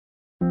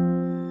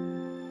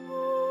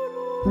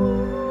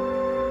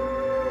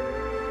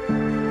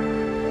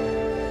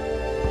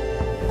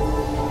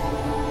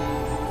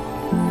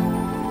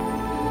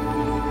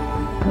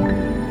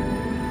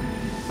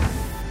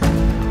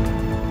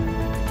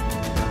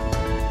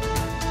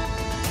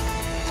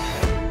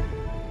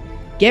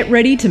Get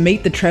ready to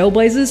meet the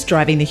Trailblazers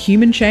driving the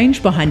human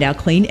change behind our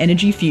clean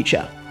energy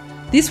future.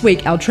 This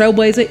week, our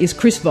Trailblazer is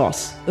Chris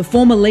Voss, the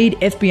former lead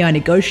FBI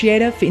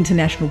negotiator for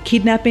international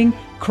kidnapping,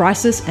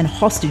 crisis and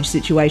hostage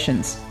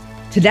situations.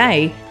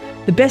 Today,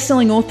 the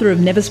best-selling author of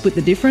Never Split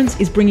the Difference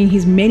is bringing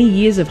his many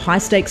years of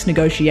high-stakes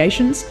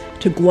negotiations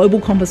to global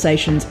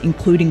conversations,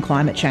 including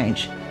climate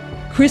change.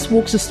 Chris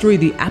walks us through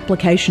the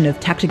application of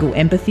tactical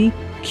empathy,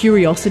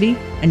 curiosity,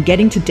 and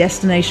getting to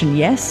destination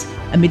yes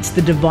amidst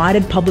the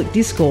divided public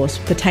discourse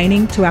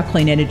pertaining to our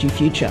clean energy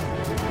future.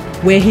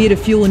 We're here to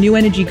fuel a new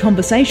energy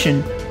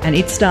conversation, and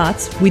it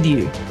starts with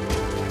you.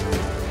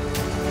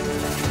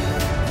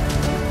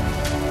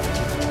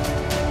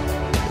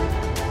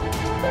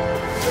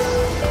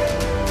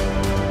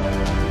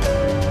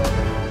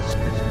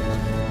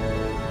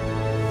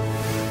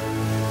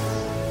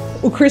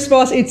 Well, Chris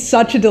Voss, it's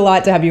such a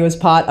delight to have you as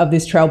part of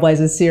this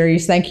Trailblazers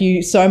series. Thank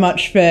you so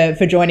much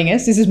for joining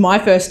us. This is my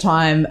first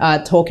time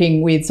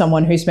talking with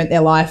someone who spent their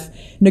life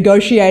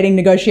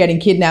negotiating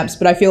kidnaps,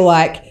 but I feel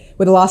like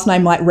with a last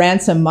name like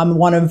Ransom, I'm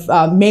one of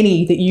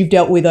many that you've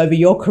dealt with over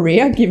your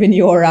career, given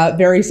your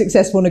very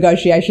successful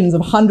negotiations of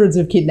hundreds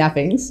of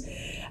kidnappings.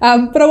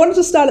 But I wanted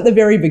to start at the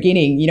very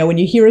beginning. You know, when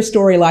you hear a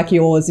story like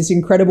yours, this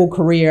incredible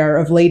career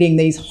of leading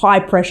these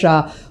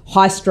high-pressure,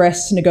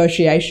 high-stress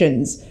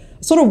negotiations,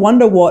 sort of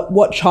wonder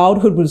what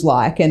childhood was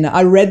like. And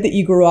I read that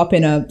you grew up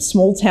in a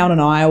small town in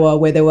Iowa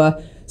where there were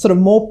sort of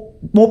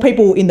more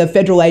people in the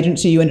federal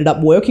agency you ended up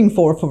working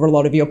for a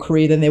lot of your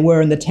career than there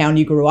were in the town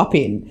you grew up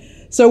in.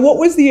 So what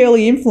was the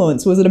early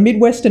influence? Was it a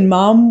Midwestern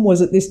mum?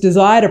 Was it this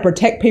desire to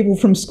protect people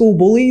from school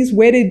bullies?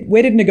 Where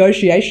did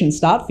negotiation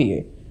start for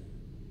you?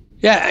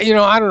 Yeah,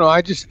 I don't know.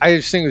 I just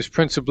think it was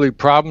principally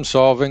problem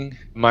solving.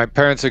 My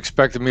parents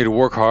expected me to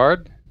work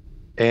hard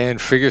and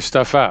figure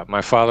stuff out.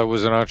 My father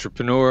was an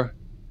entrepreneur.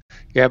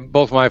 Yeah,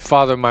 both my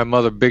father and my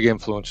mother, big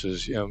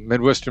influences.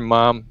 Midwestern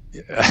mom.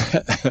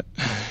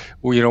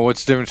 Well,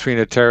 what's the difference between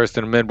a terrorist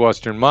and a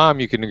Midwestern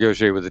mom? You can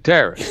negotiate with a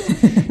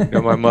terrorist.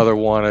 My mother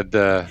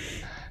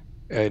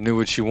knew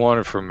what she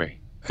wanted from me.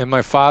 And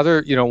my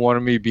father,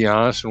 wanted me to be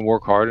honest and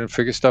work hard and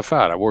figure stuff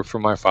out. I worked for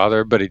my father,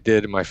 everybody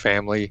did in my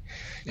family,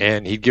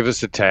 and he'd give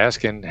us a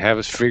task and have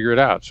us figure it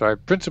out. So I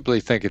principally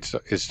think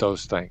it's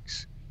those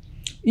things.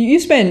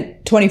 You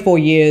spent 24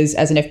 years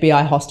as an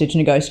FBI hostage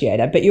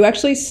negotiator, but you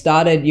actually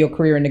started your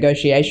career in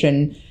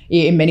negotiation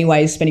in many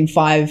ways spending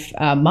 5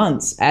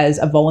 months as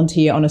a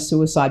volunteer on a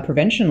suicide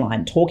prevention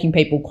line, talking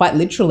people quite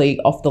literally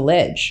off the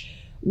ledge.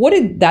 What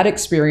did that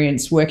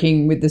experience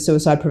working with the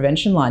suicide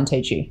prevention line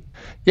teach you?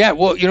 Yeah,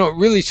 well, it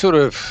really sort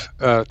of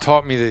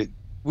taught me that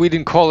we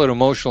didn't call it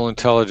emotional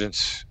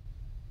intelligence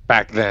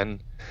back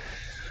then,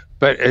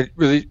 but it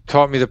really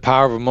taught me the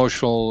power of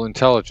emotional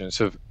intelligence,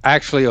 of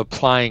actually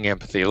applying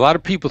empathy. A lot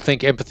of people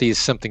think empathy is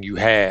something you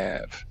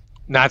have,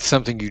 not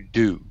something you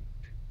do.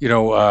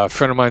 A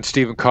friend of mine,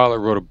 Stephen Kotler,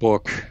 wrote a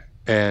book,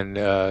 and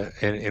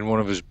in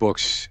one of his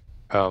books,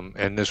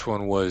 and this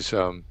one was,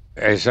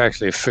 it's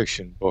actually a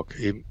fiction book.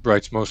 He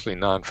writes mostly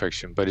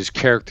nonfiction, but his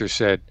character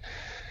said,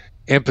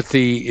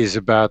 empathy is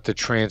about the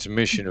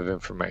transmission of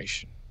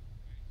information.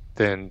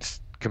 Then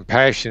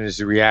compassion is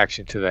the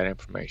reaction to that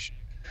information.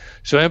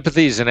 So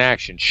empathy is an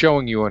action,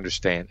 showing you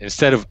understand,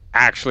 instead of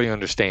actually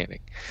understanding.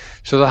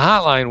 So the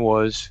hotline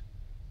was,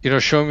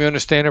 showing you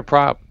understand their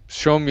problems,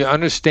 showing you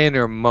understand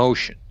their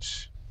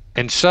emotions.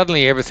 And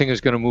suddenly everything is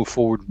going to move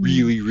forward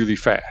really, really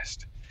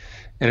fast.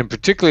 And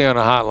particularly on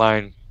a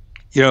hotline,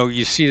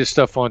 you see the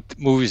stuff on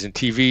movies and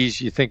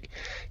TVs, you think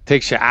it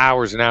takes you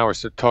hours and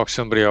hours to talk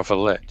somebody off a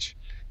ledge.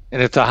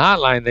 And at the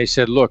hotline, they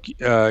said, look,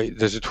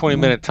 there's a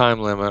 20-minute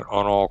time limit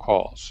on all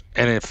calls.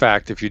 And in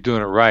fact, if you're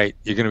doing it right,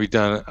 you're going to be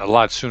done a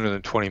lot sooner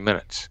than 20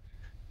 minutes.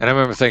 And I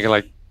remember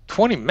thinking,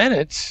 20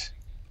 minutes?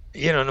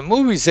 In the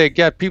movies, they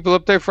got people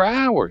up there for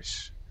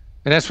hours.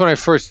 And that's when I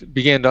first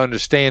began to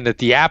understand that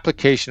the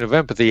application of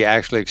empathy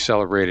actually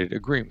accelerated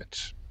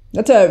agreements.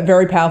 That's a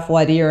very powerful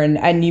idea.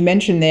 And you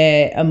mentioned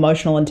there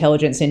emotional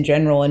intelligence in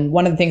general. And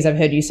one of the things I've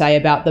heard you say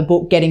about the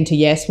book Getting to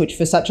Yes, which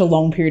for such a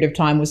long period of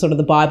time was sort of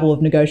the Bible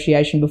of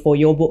negotiation before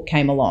your book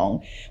came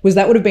along, was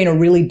that would have been a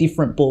really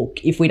different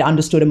book if we'd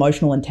understood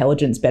emotional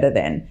intelligence better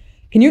then.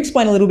 Can you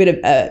explain a little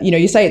bit of,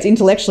 you say it's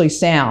intellectually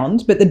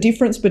sound, but the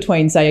difference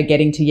between, say, a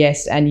Getting to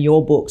Yes and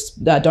your books,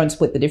 Don't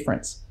Split the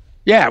Difference?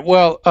 Yeah,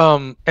 well,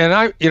 and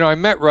I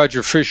met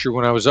Roger Fisher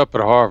when I was up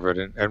at Harvard,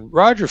 and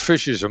Roger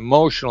Fisher's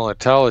emotional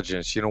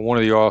intelligence, one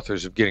of the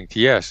authors of Getting to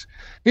Yes,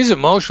 his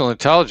emotional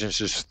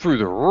intelligence is through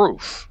the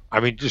roof.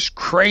 I mean, just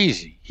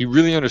crazy. He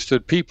really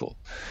understood people.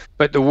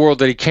 But the world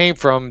that he came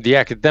from, the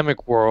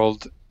academic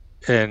world,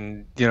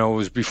 and, it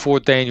was before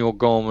Daniel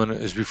Goleman,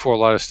 it was before a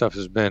lot of stuff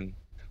has been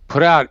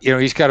put out,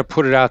 he's got to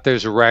put it out there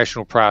as a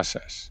rational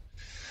process.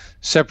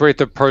 Separate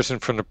the person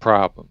from the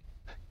problem.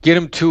 Get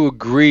them to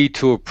agree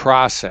to a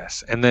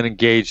process and then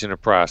engage in a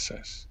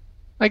process.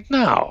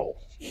 No,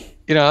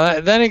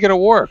 that ain't going to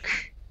work.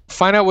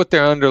 Find out what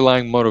their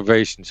underlying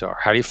motivations are.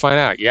 How do you find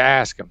out? You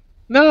ask them.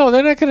 No,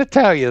 they're not going to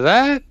tell you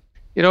that.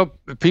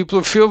 People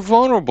who feel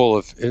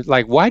vulnerable.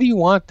 Why do you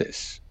want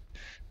this?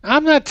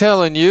 I'm not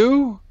telling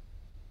you.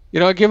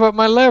 I give up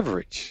my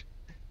leverage.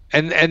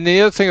 And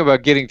the other thing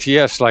about getting to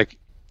yes, like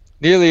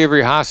nearly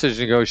every hostage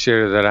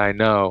negotiator that I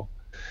know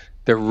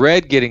that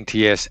read Getting to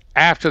Yes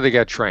after they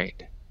got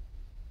trained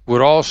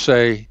would all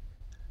say,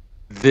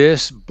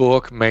 this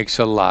book makes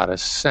a lot of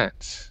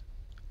sense.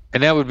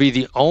 And that would be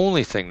the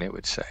only thing they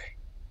would say.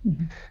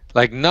 Mm-hmm.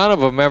 Like none of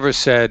them ever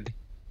said,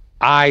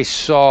 I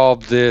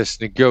solved this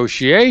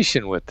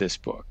negotiation with this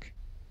book.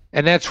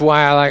 And that's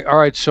why I like, all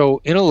right,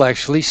 so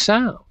intellectually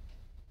sound.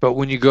 But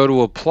when you go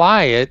to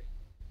apply it,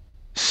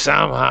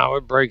 somehow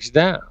it breaks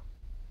down.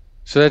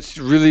 So that's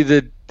really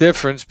the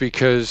difference,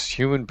 because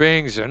human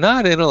beings are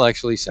not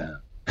intellectually sound.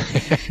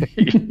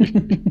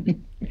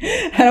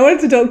 And I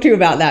wanted to talk to you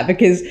about that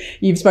because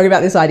you've spoken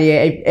about this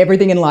idea,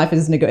 everything in life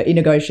is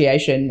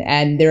negotiation,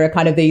 and there are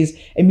kind of these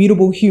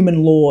immutable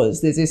human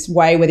laws. There's this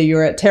way, whether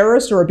you're a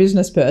terrorist or a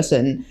business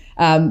person,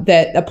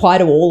 that apply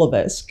to all of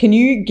us. Can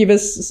you give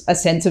us a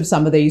sense of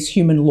some of these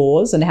human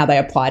laws and how they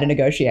apply to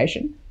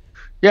negotiation?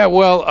 Yeah,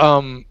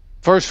 well,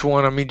 first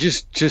one, I mean,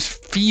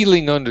 just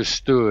feeling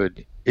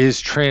understood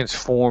is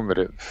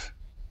transformative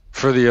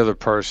for the other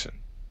person.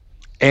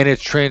 And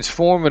it's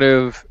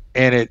transformative,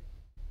 and it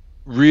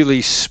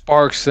really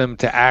sparks them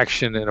to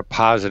action in a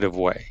positive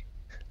way.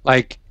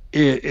 Like,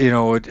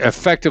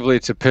 effectively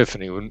it's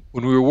epiphany. When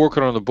we were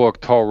working on the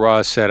book, Tal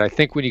Ross said, I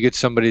think when you get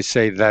somebody to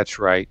say that's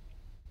right,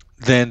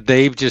 then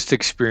they've just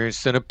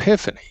experienced an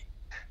epiphany.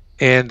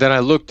 And then I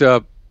looked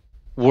up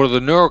what are the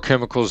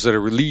neurochemicals that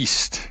are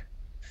released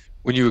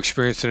when you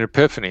experience an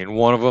epiphany, and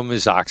one of them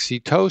is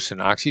oxytocin.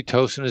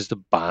 Oxytocin is the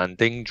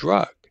bonding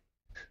drug.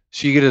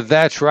 So you get a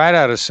that's right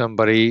out of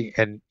somebody,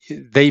 and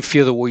they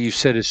feel that what you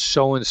said is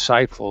so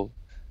insightful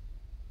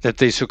that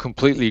they so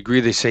completely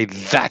agree. They say,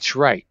 that's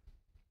right.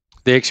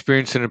 They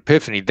experience an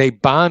epiphany. They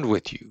bond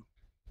with you.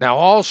 Now,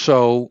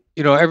 also,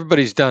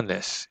 everybody's done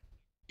this.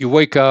 You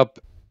wake up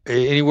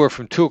anywhere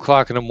from 2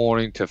 o'clock in the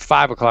morning to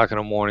 5 o'clock in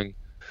the morning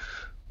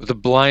with a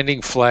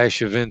blinding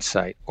flash of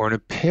insight or an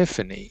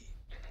epiphany.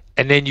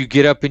 And then you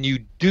get up and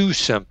you do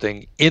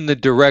something in the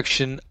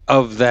direction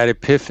of that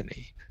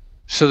epiphany.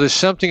 So there's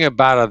something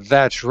about a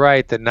that's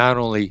right that not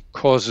only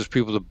causes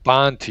people to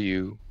bond to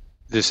you,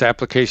 this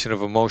application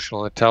of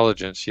emotional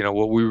intelligence,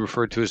 what we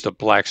refer to as the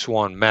black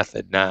swan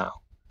method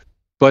now,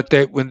 but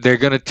that when they're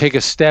going to take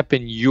a step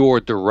in your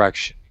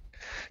direction,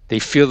 they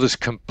feel this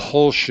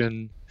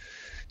compulsion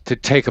to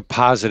take a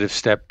positive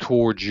step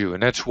towards you.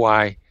 And that's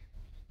why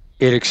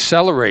it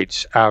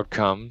accelerates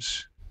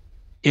outcomes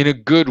in a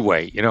good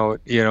way.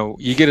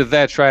 You get a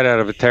that's right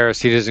out of a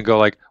terrorist. He doesn't go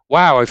like,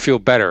 wow, I feel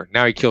better.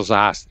 Now he kills the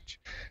hostage.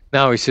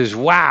 Now he says,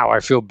 wow,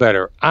 I feel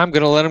better. I'm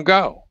going to let him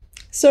go.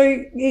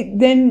 So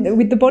then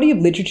with the body of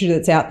literature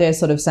that's out there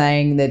sort of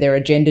saying that there are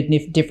gender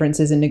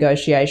differences in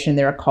negotiation,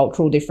 there are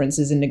cultural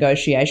differences in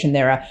negotiation,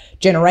 there are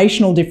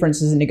generational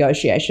differences in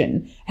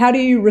negotiation, how do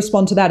you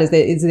respond to that?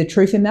 Is there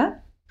truth in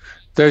that?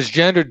 There's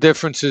gender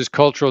differences,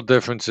 cultural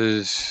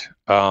differences,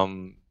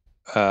 generational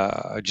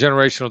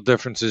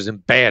differences in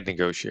bad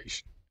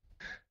negotiation.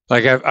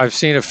 Like I've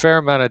seen a fair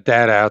amount of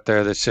data out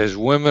there that says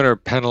women are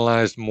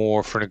penalized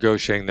more for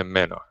negotiating than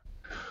men are.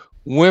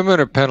 Women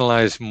are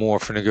penalized more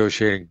for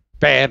negotiating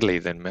badly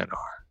than men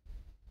are.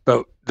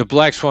 But the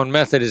black swan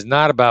method is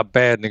not about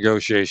bad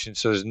negotiation,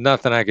 so there's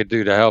nothing I could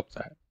do to help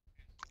that.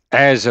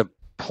 As a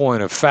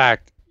point of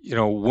fact,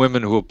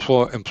 women who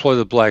employ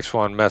the black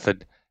swan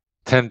method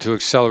tend to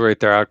accelerate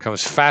their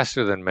outcomes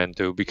faster than men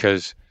do,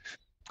 because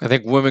I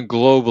think women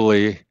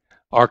globally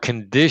are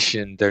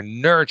conditioned, they're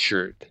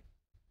nurtured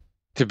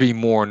to be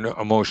more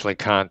emotionally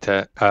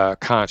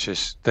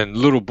conscious than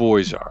little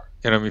boys are.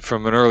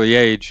 From an early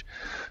age,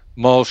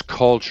 most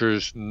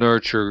cultures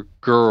nurture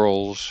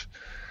girls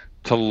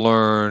to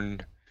learn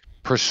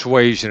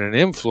persuasion and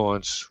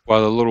influence,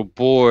 while the little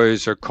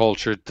boys are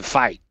cultured to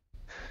fight.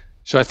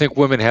 So I think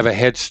women have a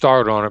head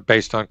start on it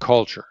based on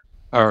culture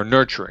or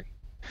nurturing.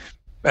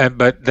 And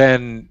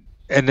then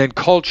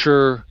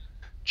culture,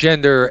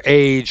 gender,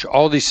 age,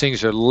 all these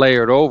things are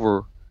layered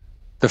over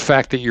the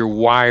fact that you're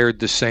wired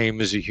the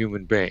same as a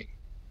human being.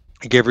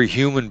 Like every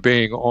human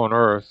being on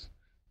earth,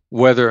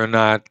 whether or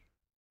not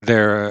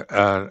they're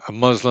a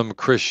Muslim, a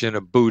Christian,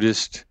 a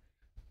Buddhist,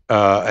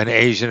 an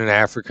Asian, an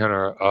African,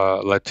 or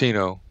a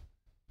Latino,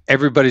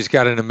 everybody's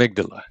got an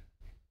amygdala.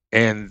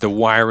 And the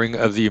wiring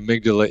of the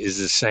amygdala is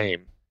the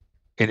same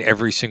in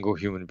every single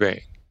human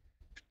being.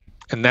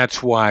 And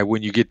that's why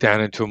when you get down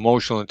into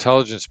emotional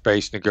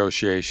intelligence-based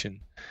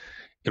negotiation,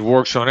 it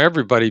works on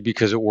everybody,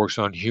 because it works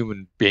on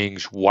human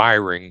beings'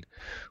 wiring,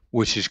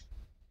 which is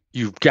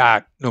you've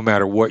got no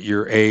matter what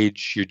your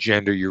age, your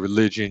gender, your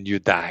religion, your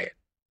diet.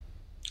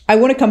 I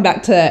want to come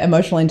back to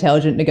emotional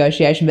intelligent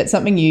negotiation, but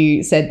something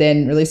you said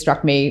then really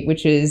struck me,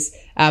 which is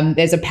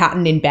there's a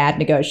pattern in bad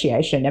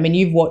negotiation. I mean,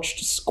 you've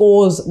watched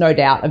scores, no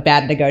doubt, of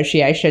bad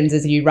negotiations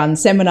as you run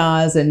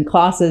seminars and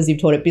classes.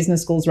 You've taught at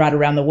business schools right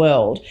around the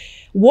world.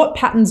 What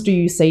patterns do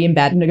you see in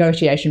bad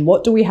negotiation?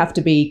 What do we have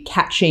to be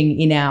catching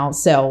in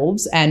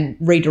ourselves and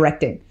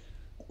redirecting?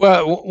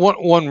 Well,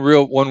 one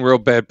real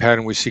bad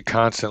pattern we see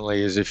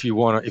constantly is if you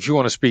want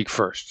to speak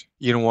first,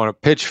 you don't want to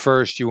pitch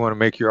first, you want to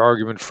make your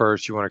argument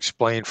first, you want to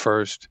explain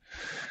first,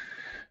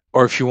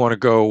 or if you want to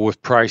go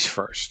with price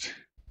first.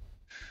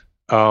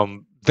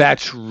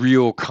 That's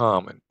real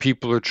common.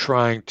 People are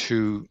trying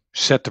to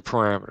set the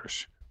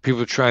parameters.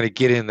 People are trying to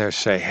get in their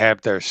say,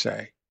 have their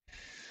say.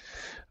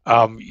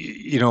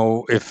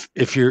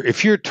 If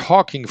you're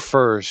talking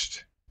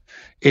first,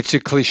 it's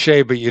a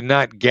cliche, but you're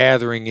not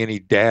gathering any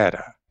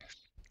data.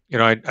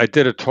 I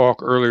did a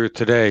talk earlier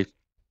today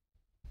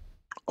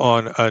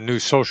on a new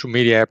social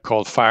media app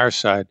called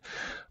Fireside.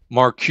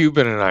 Mark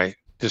Cuban and I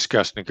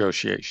discussed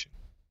negotiation.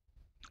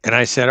 And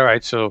I said, all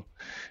right, so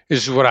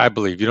this is what I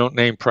believe. You don't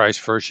name price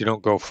first, you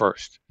don't go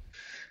first.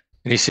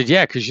 And he said,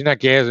 yeah, because you're not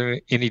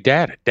gathering any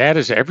data. Data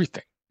is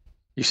everything.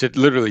 He said,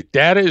 literally,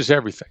 data is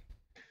everything.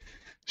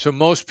 So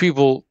most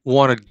people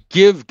want to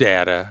give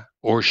data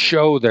or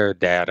show their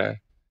data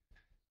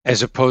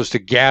as opposed to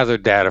gather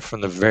data from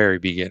the very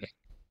beginning.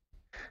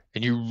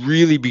 And you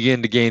really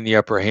begin to gain the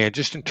upper hand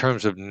just in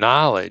terms of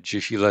knowledge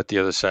if you let the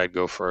other side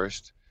go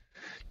first.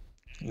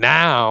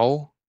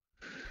 Now,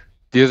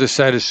 the other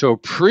side is so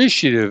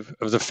appreciative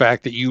of the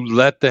fact that you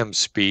let them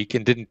speak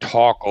and didn't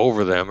talk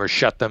over them or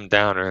shut them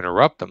down or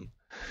interrupt them.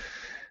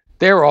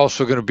 They're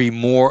also going to be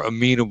more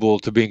amenable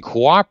to being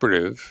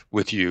cooperative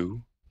with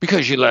you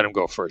because you let them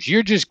go first.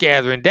 You're just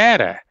gathering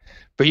data,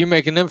 but you're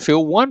making them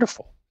feel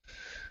wonderful.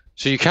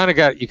 So you kind of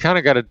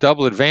got a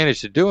double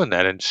advantage to doing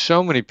that. And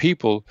so many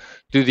people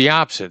do the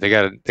opposite. They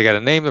got to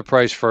name the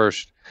price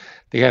first.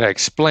 They got to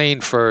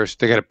explain first.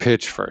 They got to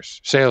pitch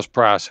first. Sales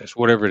process,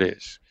 whatever it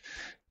is.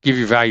 Give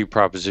your value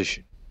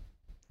proposition.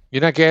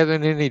 You're not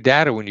gathering any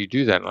data when you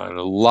do that. And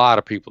a lot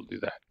of people do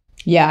that.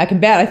 Yeah, I can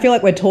bet. I feel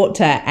like we're taught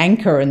to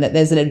anchor and that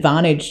there's an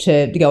advantage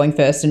to going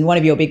first. And one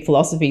of your big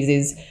philosophies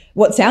is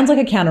what sounds like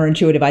a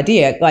counterintuitive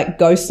idea, like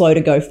go slow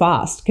to go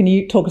fast. Can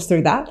you talk us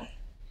through that?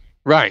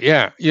 Right.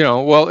 Yeah.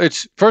 Well,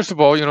 it's first of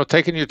all,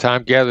 taking your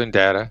time, gathering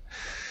data.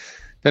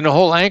 Then the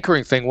whole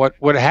anchoring thing,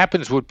 what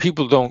happens, what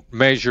people don't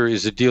measure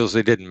is the deals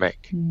they didn't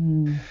make.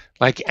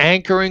 Like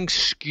anchoring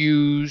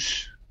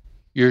skews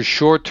your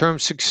short-term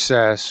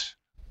success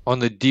on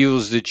the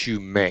deals that you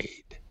made.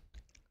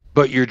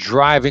 But you're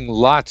driving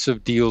lots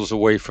of deals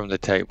away from the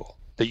table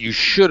that you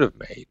should have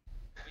made,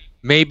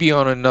 maybe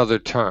on another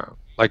term.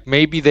 Like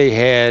maybe they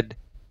had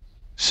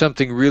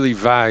something really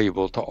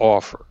valuable to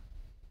offer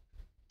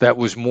that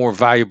was more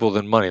valuable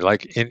than money.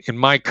 Like in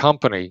my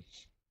company,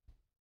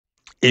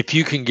 if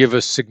you can give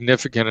us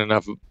significant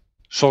enough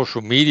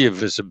social media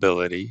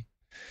visibility,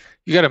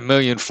 you got 1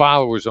 million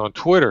followers on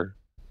Twitter,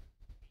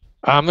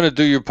 I'm going to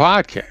do your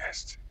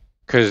podcast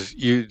because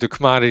the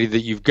commodity that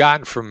you've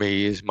gotten from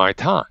me is my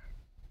time.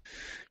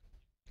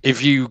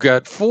 If you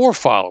got 4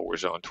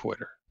 followers on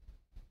Twitter,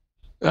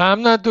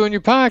 I'm not doing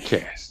your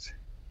podcast.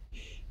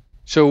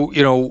 So,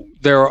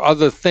 there are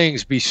other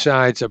things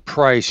besides a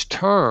price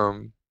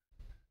term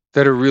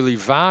that are really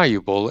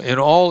valuable in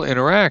all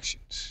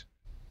interactions.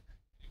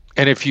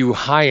 And if you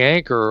high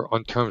anchor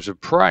on terms of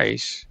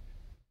price,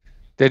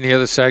 then the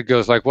other side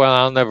goes like, well,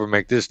 I'll never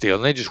make this deal.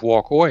 And they just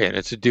walk away and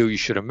it's a deal you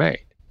should have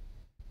made.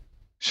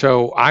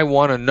 So I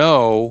want to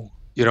know,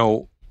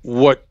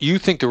 what you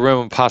think the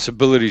realm of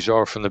possibilities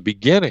are from the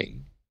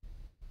beginning.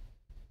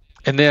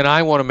 And then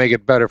I want to make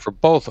it better for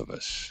both of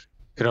us.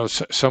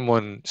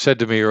 Someone said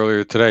to me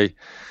earlier today,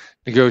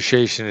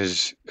 negotiation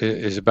is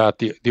about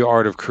the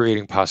art of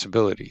creating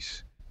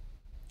possibilities.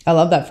 I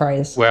love that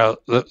phrase. Well,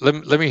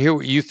 let me hear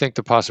what you think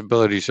the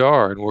possibilities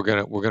are, and we're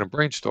gonna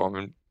brainstorm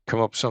and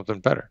come up with something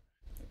better.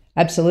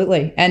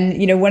 Absolutely. And,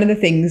 one of the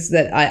things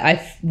that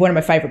one of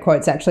my favorite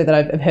quotes actually that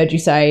I've heard you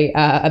say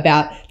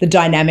about the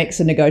dynamics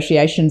of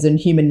negotiations and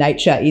human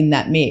nature in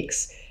that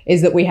mix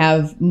is that we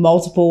have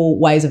multiple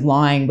ways of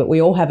lying, but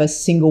we all have a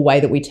single way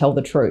that we tell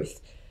the truth.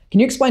 Can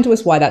you explain to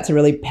us why that's a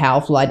really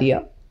powerful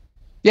idea?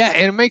 Yeah,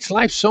 and it makes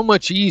life so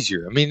much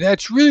easier. I mean,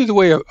 that's really the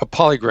way a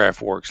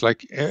polygraph works.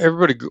 Like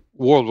everybody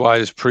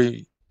worldwide is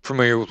pretty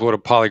familiar with what a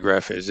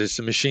polygraph is. It's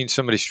a machine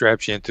somebody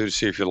straps you into to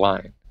see if you're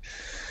lying.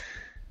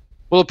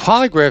 Well, a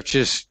polygraph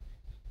just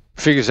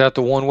figures out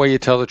the one way you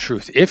tell the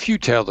truth. If you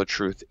tell the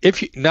truth,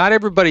 not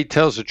everybody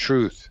tells the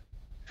truth.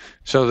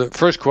 So the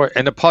first question,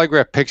 and the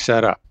polygraph picks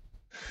that up.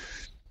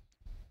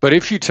 But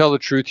if you tell the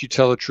truth, you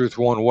tell the truth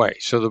one way.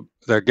 So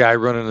the guy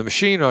running the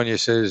machine on you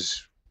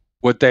says,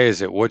 what day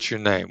is it? What's your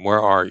name?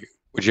 Where are you?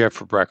 What'd you have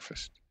for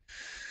breakfast?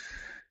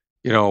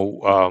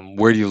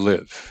 Where do you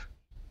live?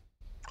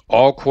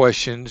 All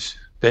questions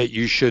that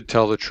you should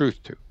tell the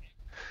truth to.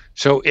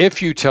 So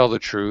if you tell the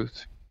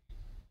truth,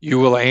 you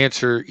will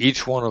answer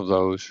each one of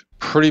those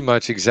pretty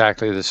much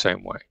exactly the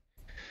same way,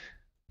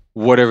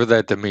 whatever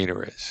that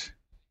demeanor is.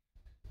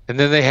 And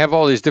then they have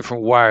all these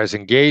different wires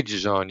and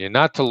gauges on you,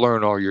 not to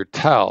learn all your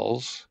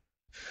tells,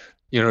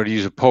 to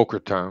use a poker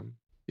term,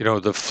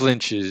 the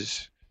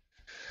flinches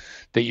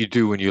that you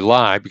do when you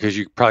lie, because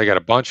you probably got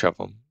a bunch of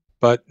them.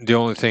 But the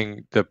only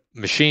thing the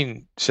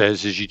machine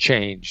says is you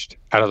changed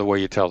out of the way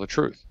you tell the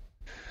truth.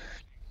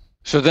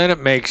 So then it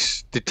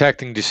makes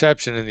detecting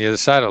deception on the other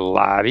side a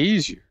lot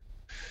easier,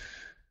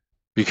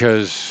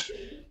 because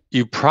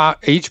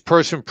each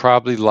person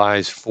probably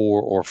lies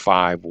 4 or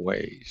 5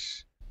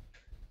 ways.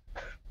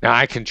 Now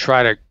I can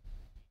try to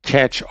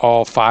catch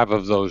all 5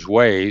 of those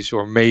ways,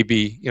 or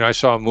maybe, I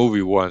saw a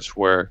movie once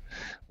where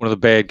one of the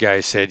bad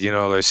guys said,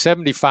 there's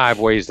 75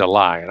 ways to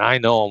lie, and I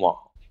know them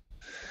all.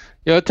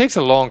 It takes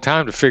a long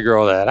time to figure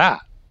all that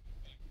out.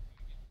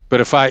 But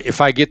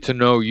if I get to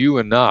know you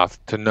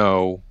enough to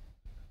know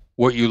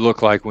what you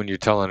look like when you're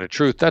telling the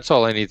truth, that's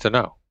all I need to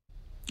know.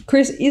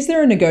 Chris, is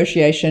there a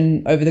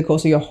negotiation over the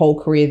course of your whole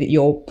career that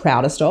you're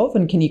proudest of?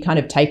 And can you kind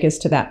of take us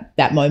to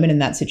that moment in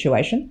that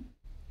situation?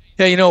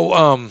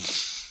 Yeah,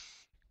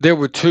 there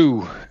were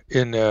 2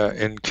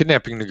 in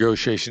kidnapping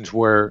negotiations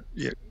where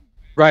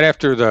right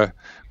after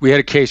we had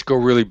a case go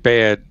really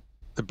bad,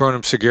 the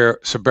Burnham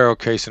Sabero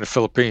case in the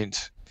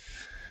Philippines.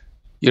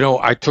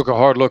 I took a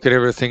hard look at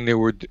everything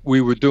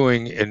we were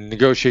doing in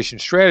negotiation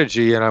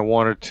strategy, and I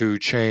wanted to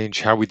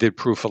change how we did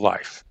proof of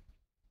life.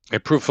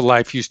 And proof of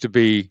life used to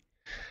be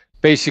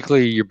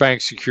basically your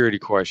bank security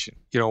question.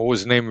 What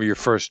was the name of your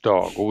first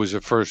dog? What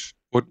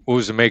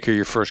was the maker of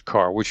your first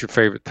car? What's your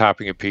favorite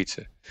topping of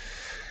pizza?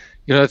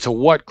 It's a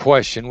what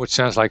question, which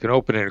sounds like an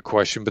open-ended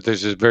question, but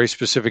there's a very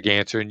specific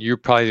answer, and you're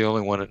probably the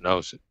only one that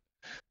knows it.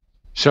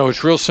 So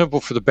it's real simple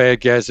for the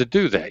bad guys to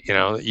do that.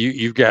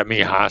 You've got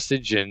me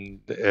hostage, and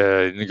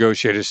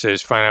negotiator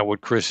says, find out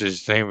what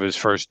Chris's name of his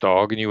first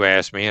dog, and you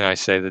ask me, and I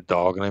say the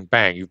dog, and then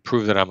bang, you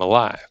prove that I'm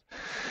alive.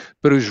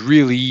 But it was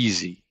really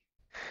easy,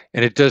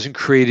 and it doesn't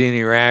create any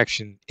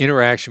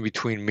interaction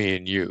between me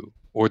and you,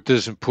 or it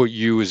doesn't put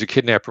you as a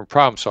kidnapper in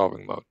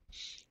problem-solving mode.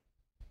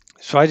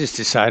 So I just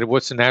decided,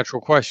 what's the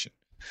natural question?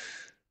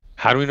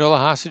 How do we know the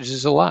hostage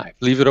is alive?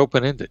 Leave it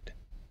open-ended.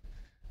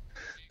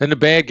 Then the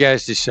bad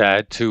guys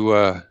decide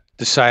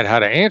how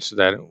to answer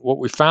that. And what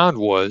we found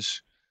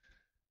was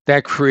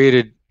that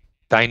created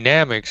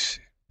dynamics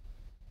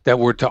that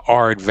were to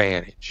our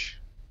advantage,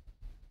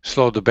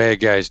 slowed the bad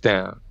guys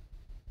down,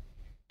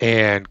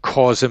 and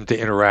caused them to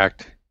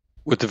interact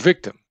with the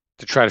victim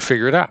to try to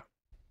figure it out.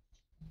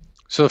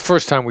 So the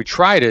first time we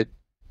tried it,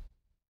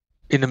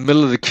 in the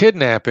middle of the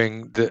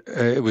kidnapping,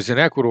 it was in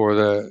Ecuador.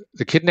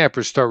 The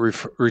kidnappers start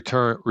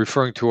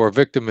referring to our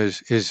victim as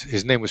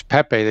his name was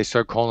Pepe. They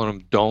start calling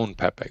him Don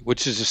Pepe,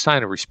 which is a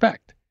sign of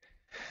respect.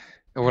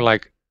 And we're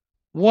like,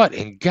 what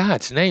in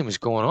God's name is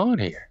going on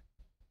here?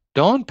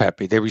 Don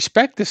Pepe. They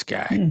respect this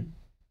guy.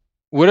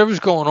 Whatever's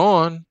going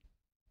on,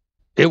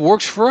 it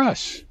works for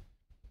us.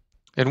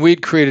 And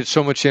we'd created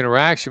so much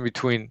interaction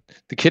between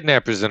the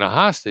kidnappers and a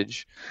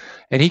hostage,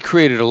 and he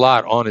created a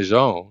lot on his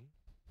own,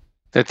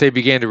 that they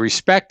began to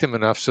respect him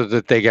enough so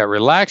that they got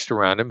relaxed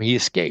around him. He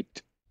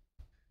escaped.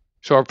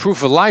 So our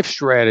proof of life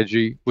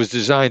strategy was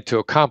designed to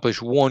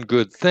accomplish one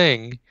good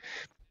thing.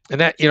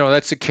 And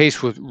that's the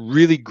case with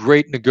really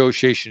great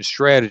negotiation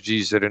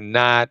strategies that are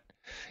not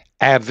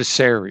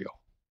adversarial.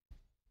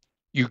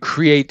 You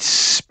create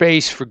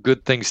space for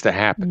good things to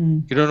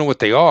happen. You don't know what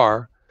they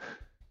are,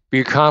 but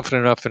you're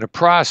confident enough in the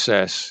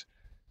process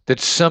that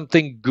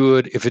something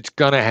good, if it's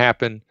going to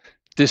happen,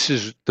 this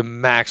is the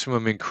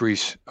maximum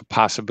increase of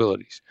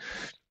possibilities,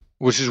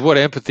 which is what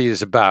empathy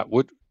is about.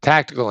 What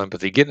tactical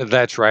empathy, getting the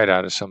that's right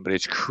out of somebody.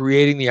 It's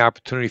creating the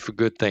opportunity for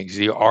good things,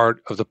 the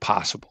art of the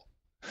possible.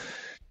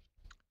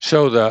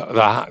 So the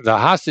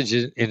hostage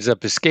ends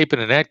up escaping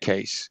in that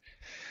case,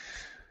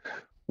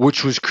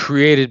 which was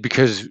created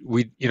because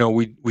we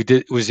did,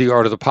 it was the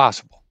art of the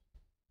possible.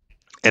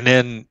 And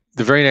then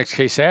the very next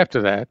case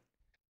after that,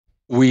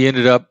 we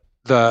ended up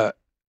the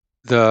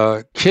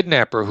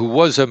kidnapper, who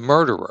was a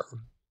murderer,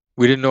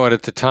 we didn't know it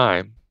at the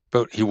time,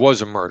 but he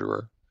was a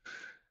murderer,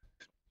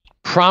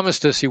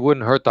 promised us he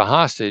wouldn't hurt the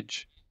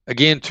hostage,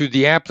 again, through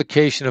the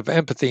application of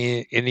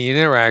empathy in the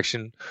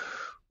interaction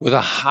with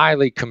a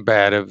highly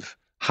combative,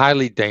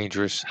 highly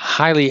dangerous,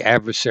 highly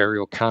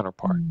adversarial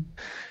counterpart.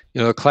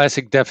 The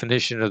classic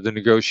definition of the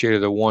negotiator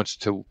that wants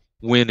to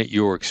win at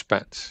your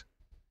expense.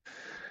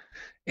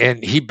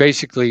 And he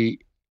basically,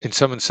 in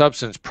sum and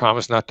substance,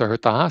 promised not to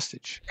hurt the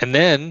hostage. And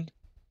then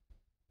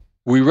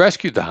we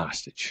rescued the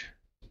hostage.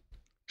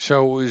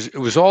 So it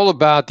was all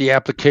about the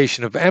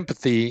application of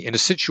empathy in a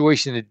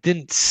situation that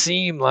didn't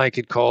seem like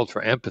it called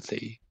for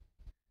empathy.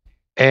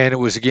 And it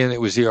was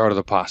the art of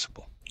the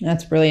possible.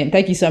 That's brilliant.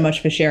 Thank you so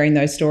much for sharing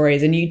those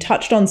stories. And you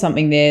touched on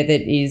something there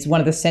that is one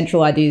of the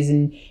central ideas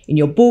in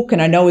your book,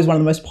 and I know is one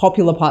of the most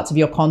popular parts of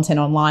your content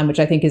online, which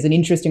I think is an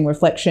interesting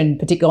reflection,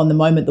 particularly on the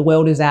moment the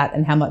world is at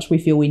and how much we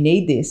feel we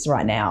need this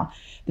right now.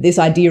 But this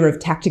idea of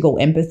tactical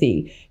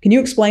empathy. Can you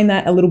explain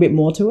that a little bit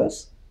more to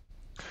us?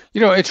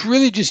 It's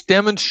really just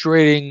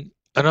demonstrating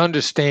an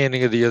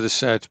understanding of the other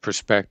side's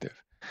perspective.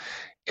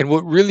 And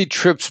what really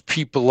trips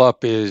people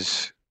up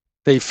is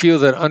they feel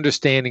that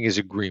understanding is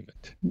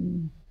agreement.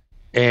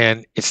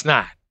 And it's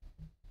not.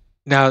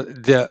 Now,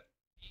 the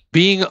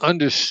being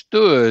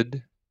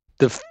understood,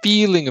 the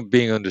feeling of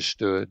being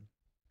understood,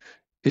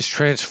 is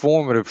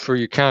transformative for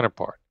your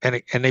counterpart,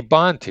 and they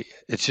bond to you.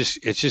 It's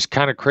just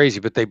kind of crazy,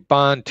 but they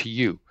bond to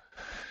you.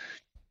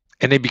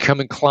 and they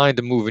become inclined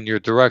to move in your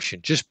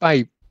direction just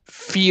by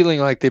feeling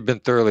like they've been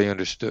thoroughly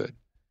understood.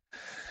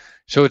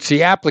 So it's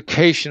the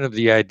application of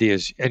the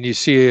ideas. And you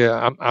see,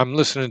 I'm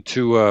listening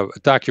to a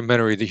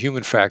documentary, The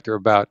Human Factor,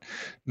 about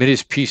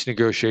Mideast peace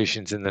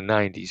negotiations in the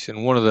 90s.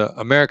 And one of the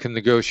American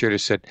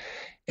negotiators said,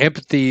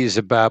 empathy is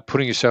about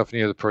putting yourself in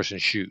the other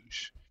person's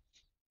shoes.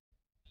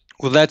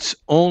 Well, that's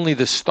only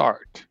the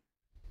start.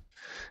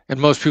 And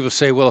most people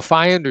say, well, if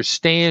I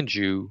understand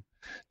you,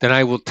 then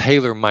I will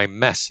tailor my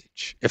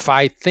message. If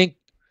I think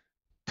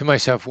to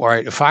myself, all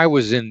right, if I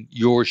was in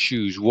your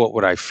shoes, what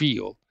would I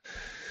feel?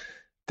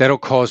 That'll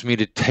cause me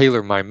to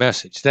tailor my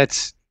message.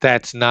 That's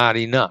not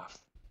enough.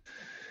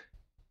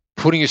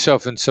 Putting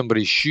yourself in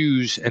somebody's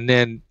shoes and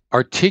then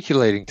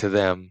articulating to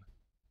them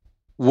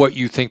what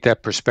you think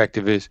that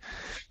perspective is.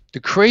 The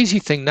crazy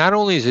thing, not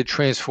only is it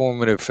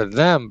transformative for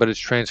them, but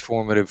it's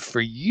transformative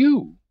for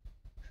you.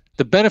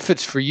 The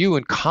benefits for you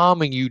in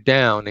calming you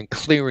down and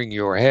clearing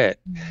your head.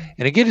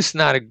 And again, it's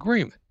not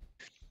agreement.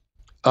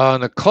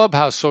 On the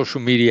Clubhouse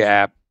social media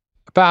app,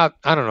 about,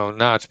 I don't know,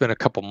 now it's been a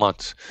couple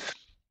months,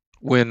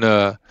 when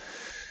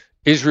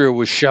Israel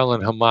was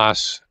shelling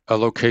Hamas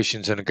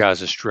locations in the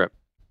Gaza Strip,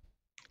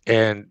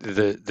 and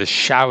the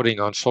shouting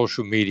on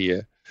social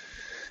media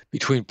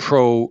between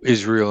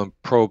pro-Israel and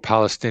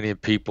pro-Palestinian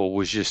people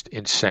was just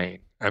insane.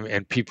 I mean,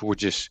 and people were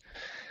they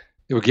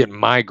were getting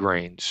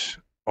migraines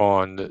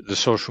on the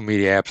social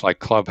media apps like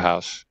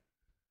Clubhouse,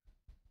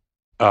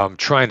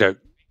 trying to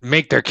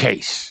make their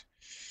case.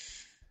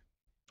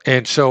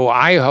 And so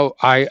I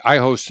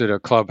hosted a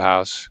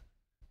Clubhouse,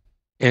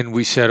 and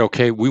we said,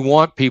 okay, we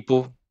want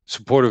people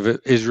supportive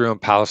of Israel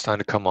and Palestine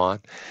to come on,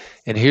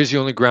 and here's the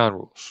only ground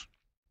rules.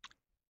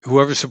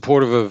 Whoever's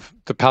supportive of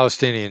the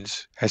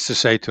Palestinians has to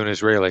say to an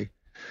Israeli,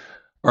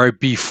 all right,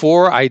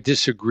 before I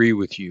disagree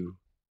with you,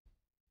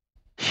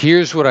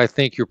 here's what I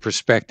think your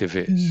perspective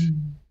is.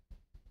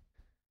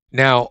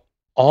 Now,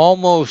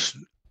 almost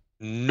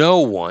no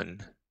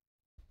one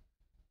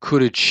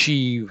could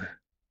achieve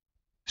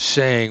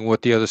saying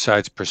what the other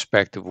side's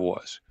perspective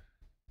was.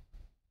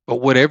 But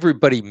what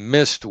everybody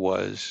missed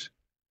was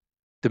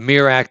the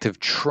mere act of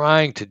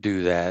trying to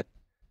do that.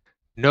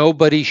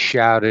 Nobody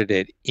shouted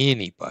at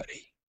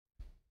anybody.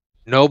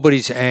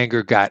 Nobody's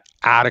anger got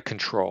out of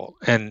control.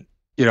 And,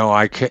 you know,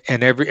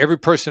 every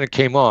person that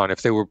came on,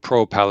 if they were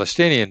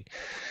pro-Palestinian,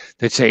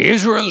 they'd say,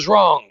 Israel's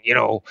wrong. You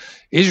know,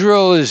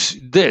 Israel is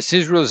this,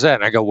 Israel is that.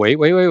 And I go, wait.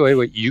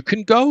 You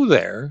can go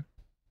there.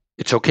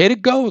 It's okay to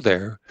go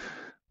there.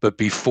 But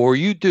before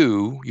you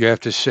do, you have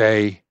to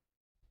say,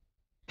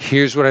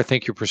 here's what I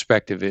think your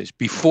perspective is.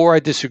 Before I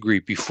disagree,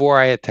 before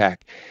I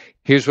attack,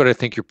 here's what I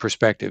think your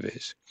perspective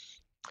is.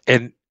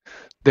 And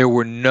there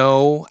were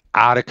no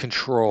out of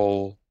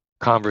control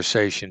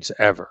conversations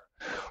ever.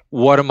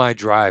 What am I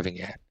driving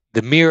at?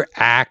 The mere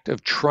act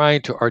of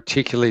trying to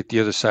articulate the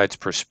other side's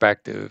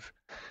perspective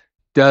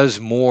does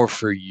more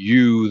for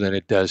you than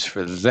it does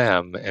for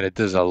them, and it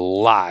does a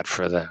lot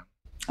for them.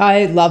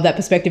 I love that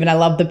perspective, and I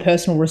love the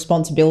personal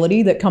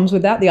responsibility that comes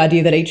with that, the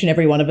idea that each and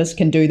every one of us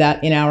can do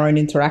that in our own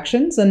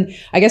interactions. And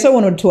I guess I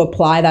wanted to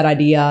apply that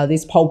idea.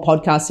 This whole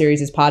podcast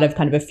series is part of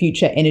kind of a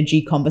future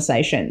energy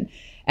conversation.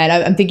 And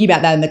I'm thinking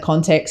about that in the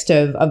context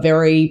of a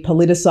very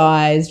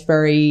politicized,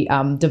 very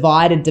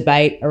divided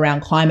debate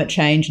around climate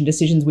change and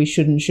decisions we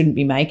should and shouldn't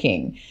be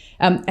making.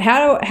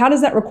 How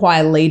does that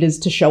require leaders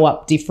to show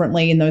up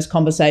differently in those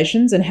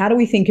conversations? And how do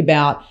we think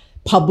about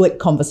public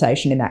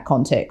conversation in that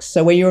context?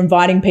 So where you're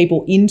inviting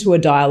people into a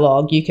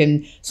dialogue, you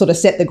can sort of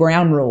set the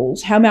ground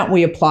rules. How might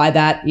we apply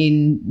that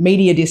in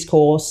media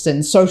discourse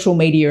and social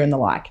media and the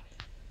like?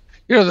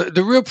 You know,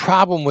 the real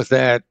problem with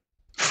that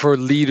for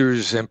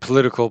leaders and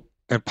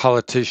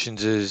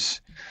politicians is,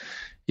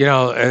 you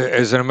know,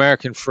 as an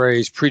American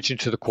phrase, preaching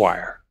to the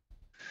choir.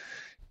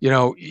 You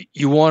know,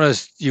 you want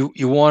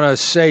to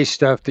say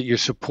stuff that your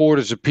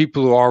supporters, the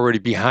people who are already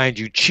behind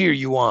you, cheer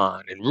you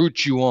on and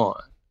root you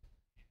on.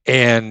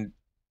 And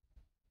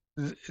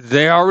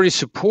they already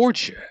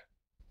support you.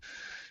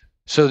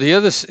 So the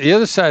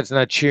other side's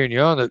not cheering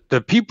you on.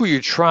 The people you're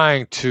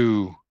trying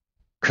to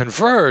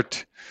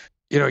convert,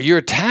 you know, you're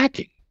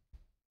attacking.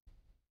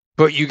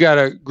 But you got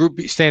a group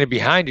standing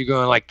behind you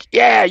going like,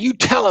 yeah, you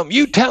tell them,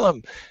 you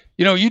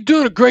know, you're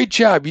doing a great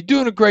job.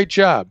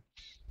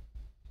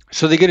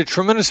 So they get a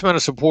tremendous amount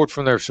of support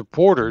from their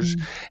supporters,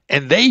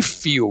 and they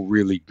feel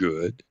really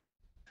good.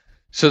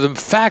 So the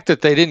fact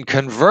that they didn't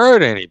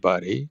convert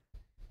anybody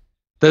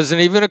doesn't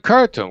even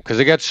occur to them, because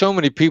they got so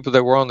many people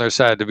that were on their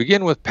side to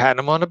begin with patting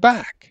them on the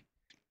back.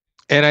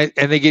 And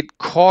they get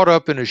caught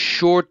up in a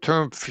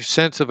short-term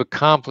sense of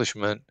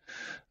accomplishment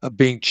of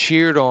being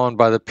cheered on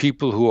by the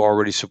people who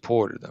already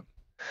supported them.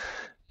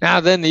 Now,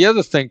 then the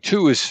other thing,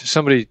 too, is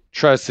somebody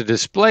tries to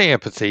display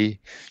empathy,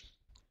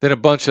 then a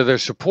bunch of their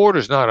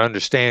supporters, not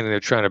understanding they're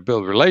trying to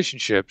build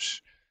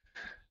relationships,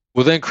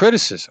 will then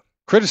criticize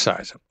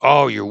them.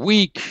 Oh, you're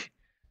weak.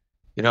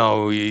 You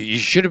know, you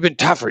should have been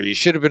tougher. You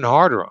should have been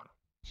harder on them.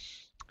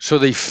 So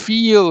they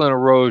feel an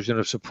erosion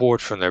of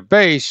support from their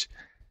base,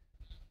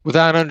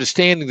 without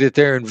understanding that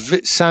they're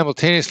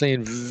simultaneously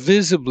and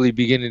visibly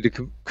beginning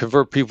to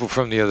convert people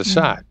from the other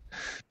side.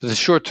 But the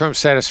short-term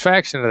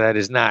satisfaction of that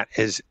is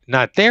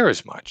not there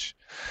as much.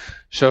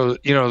 So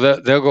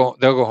they'll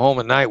go home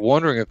at night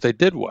wondering if they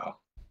did well.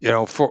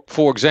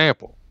 For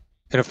example,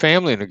 in a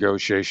family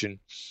negotiation,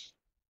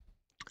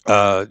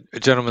 a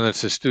gentleman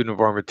that's a student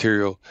of our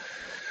material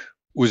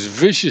was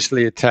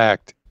viciously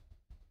attacked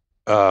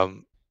at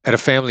a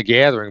family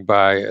gathering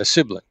by a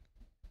sibling.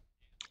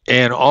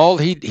 And all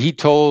he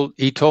told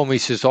me, he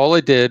says, all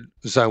I did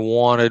was I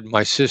wanted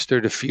my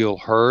sister to feel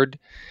heard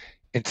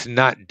and to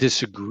not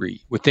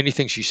disagree with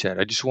anything she said.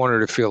 I just wanted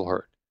her to feel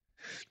heard.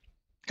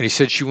 And he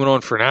said she went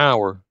on for an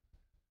hour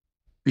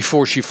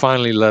before she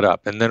finally let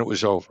up, and then it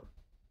was over.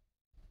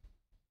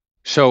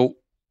 So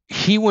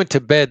he went to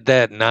bed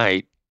that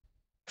night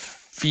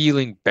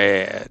feeling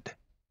bad,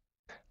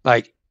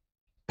 like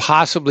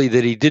possibly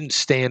that he didn't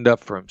stand up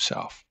for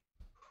himself,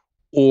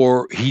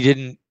 or he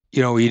didn't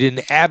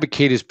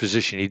advocate his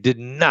position. He did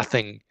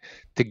nothing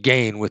to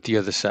gain with the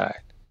other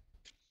side.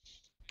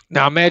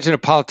 Now imagine a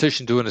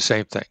politician doing the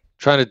same thing,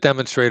 trying to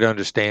demonstrate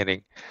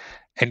understanding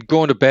and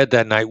going to bed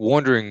that night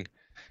wondering,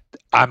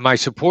 my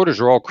supporters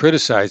are all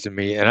criticizing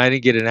me and I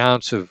didn't get an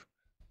ounce of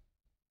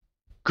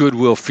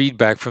goodwill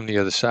feedback from the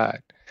other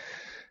side.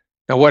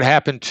 Now what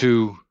happened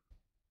to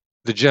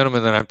the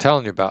gentleman that I'm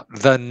telling you about?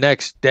 The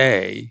next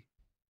day,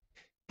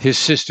 his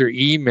sister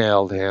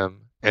emailed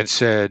him and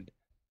said,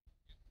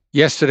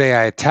 yesterday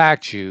I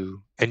attacked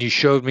you and you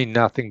showed me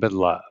nothing but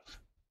love.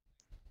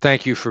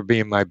 Thank you for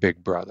being my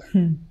big brother.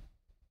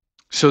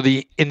 So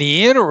in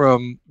the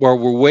interim, while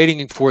we're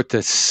waiting for it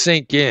to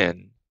sink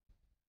in,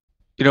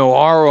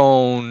 our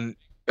own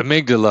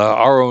amygdala,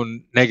 our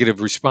own negative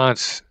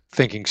response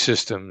thinking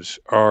systems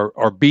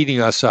are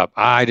beating us up.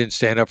 I didn't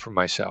stand up for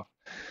myself.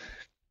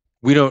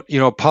 We don't,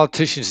 a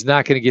politician's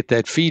not going to get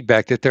that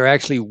feedback that they're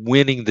actually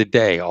winning the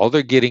day. All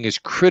they're getting is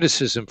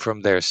criticism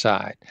from their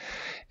side.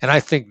 And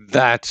I think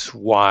that's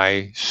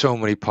why so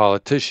many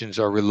politicians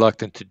are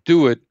reluctant to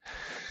do it,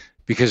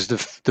 because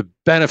the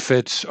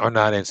benefits are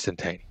not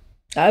instantaneous.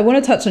 I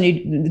want to touch on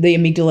the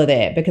amygdala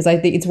there, because I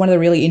think it's one of the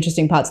really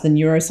interesting parts of the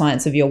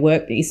neuroscience of your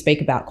work that you speak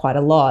about quite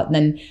a lot. And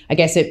then I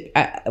guess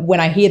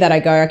when I hear that, I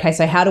go, okay,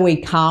 so how do we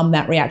calm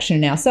that reaction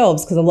in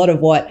ourselves? Because a lot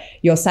of what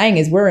you're saying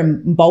is we're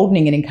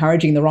emboldening and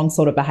encouraging the wrong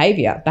sort of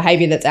behavior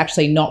that's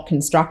actually not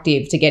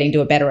constructive to getting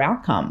to a better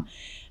outcome.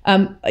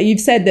 You've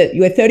said that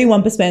you're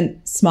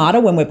 31% smarter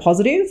when we're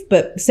positive,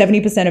 but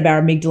 70% of our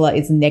amygdala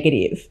is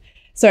negative.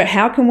 So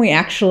how can we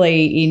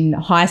actually, in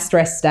high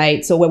stress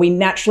states or where we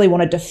naturally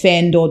want to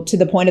defend, or to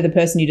the point of the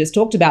person you just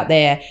talked about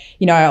there,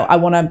 I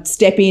want to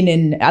step in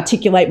and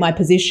articulate my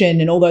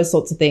position and all those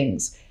sorts of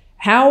things.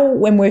 How,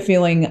 when we're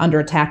feeling under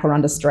attack or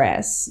under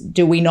stress,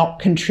 do we not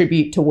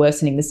contribute to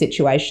worsening the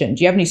situation?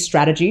 Do you have any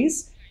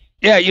strategies?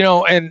 Yeah,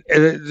 and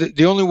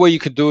the only way you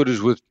can do it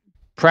is with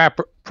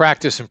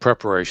practice and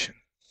preparation.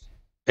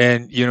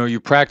 And, you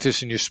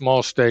practice in your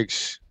small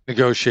stakes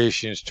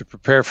negotiations to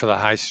prepare for the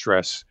high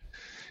stress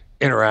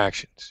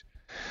interactions.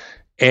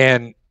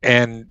 And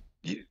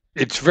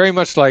it's very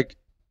much like,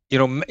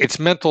 it's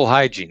mental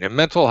hygiene. And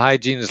mental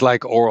hygiene is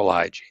like oral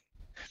hygiene.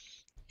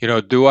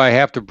 Do I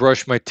have to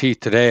brush my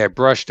teeth today? I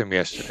brushed them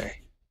yesterday.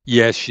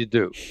 Yes, you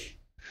do.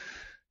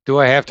 Do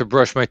I have to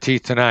brush my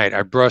teeth tonight?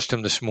 I brushed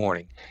them this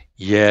morning.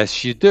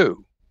 Yes, you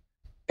do.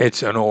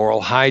 It's an oral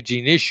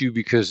hygiene issue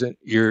because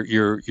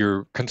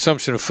your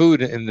consumption of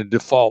food in the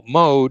default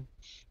mode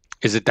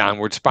is a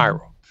downward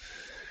spiral.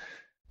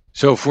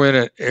 So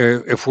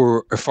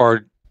if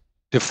our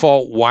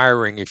default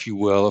wiring, if you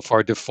will, if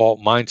our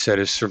default mindset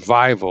is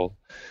survival,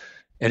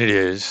 and it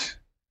is,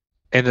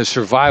 and the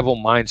survival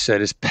mindset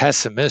is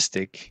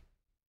pessimistic,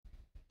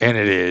 and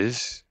it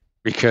is,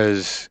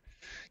 because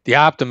the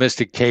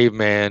optimistic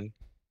caveman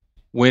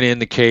went in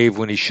the cave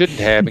when he shouldn't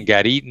have and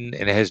got eaten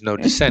and has no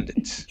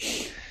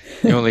descendants.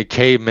 The only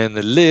cavemen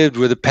that lived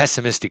were the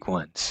pessimistic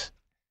ones.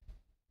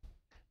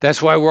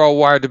 That's why we're all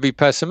wired to be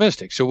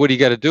pessimistic. So what do you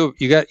got to do?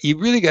 You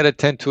really got to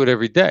tend to it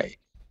every day.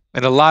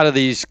 And a lot of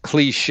these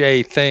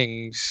cliche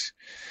things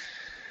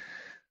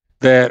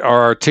that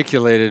are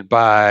articulated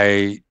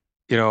by,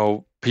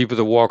 people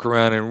that walk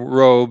around in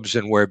robes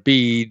and wear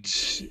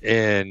beads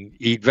and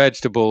eat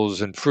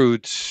vegetables and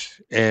fruits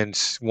and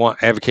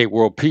advocate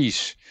world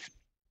peace,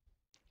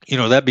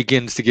 that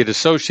begins to get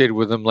associated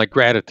with them, like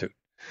gratitude.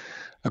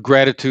 A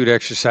gratitude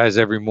exercise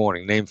every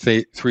morning. Name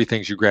 3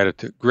 things you're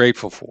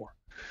grateful for.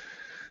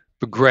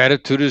 But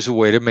gratitude is a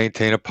way to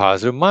maintain a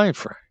positive mind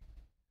frame,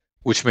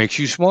 which makes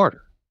you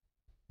smarter.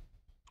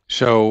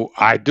 So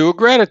I do a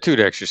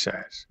gratitude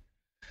exercise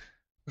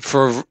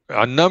for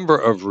a number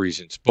of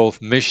reasons,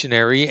 both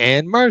missionary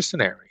and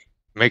mercenary.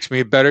 It makes me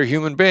a better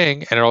human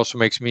being, and it also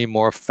makes me a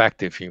more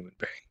effective human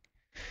being.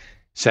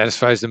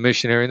 Satisfies the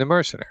missionary and the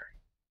mercenary.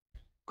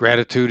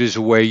 Gratitude is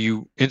a way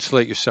you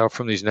insulate yourself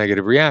from these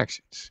negative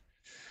reactions.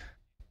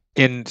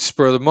 In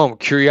spur of the moment,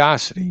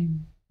 curiosity.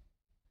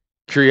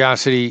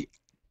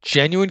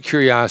 Genuine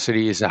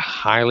curiosity is a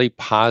highly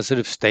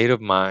positive state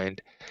of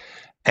mind,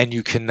 and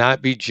you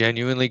cannot be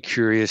genuinely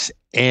curious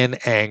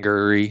and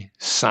angry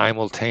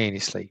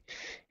simultaneously.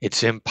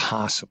 It's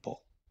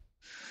impossible.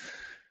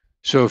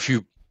 So if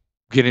you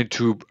get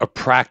into a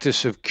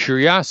practice of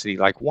curiosity,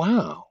 like,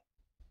 wow,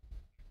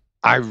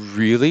 I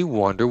really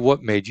wonder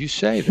what made you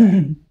say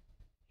that.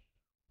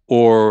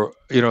 Or,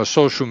 a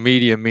social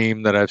media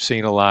meme that I've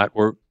seen a lot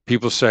where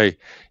people say,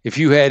 if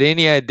you had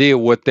any idea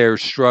what they're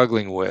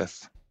struggling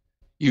with,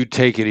 you'd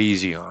take it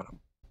easy on them.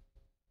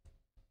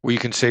 Well, you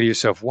can say to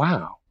yourself,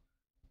 wow,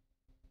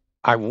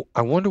 I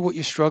wonder what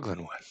you're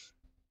struggling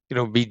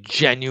with. Be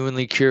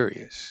genuinely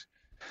curious.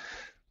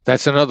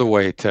 That's another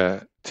way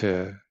to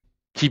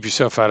keep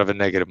yourself out of a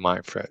negative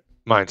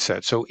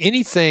mindset. So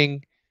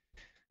anything,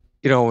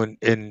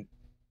 and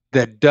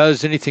that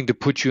does anything to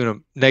put you in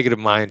a negative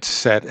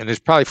mindset, and there's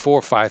probably 4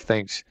 or 5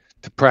 things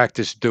to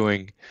practice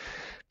doing,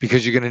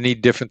 because you're going to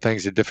need different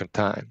things at different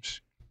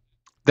times.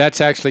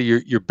 That's actually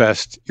your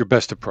best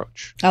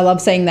approach. I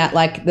love seeing that,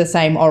 like the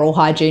same oral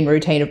hygiene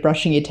routine of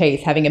brushing your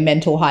teeth, having a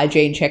mental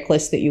hygiene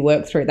checklist that you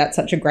work through. That's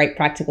such a great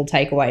practical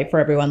takeaway for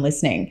everyone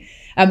listening.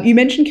 You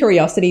mentioned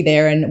curiosity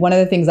there, and one of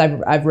the things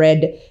I've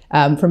read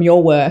from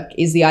your work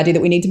is the idea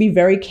that we need to be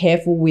very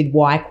careful with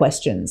why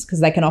questions, because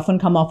they can often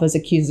come off as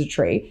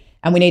accusatory,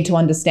 and we need to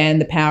understand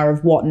the power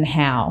of what and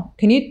how.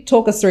 Can you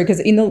talk us through,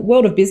 because in the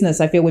world of business,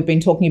 I feel we've been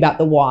talking about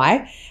the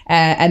why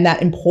and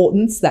that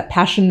importance, that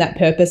passion, that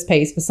purpose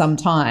piece for some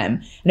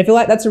time. And I feel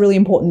like that's a really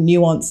important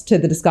nuance to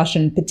the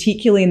discussion,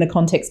 particularly in the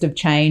context of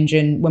change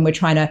and when we're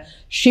trying to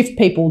shift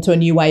people to a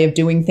new way of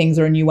doing things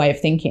or a new way of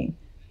thinking.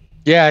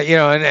 Yeah,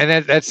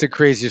 and that's the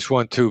craziest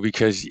one too,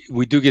 because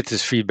we do get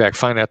this feedback,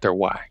 find out their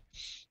why.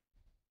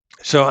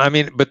 So,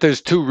 but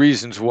there's 2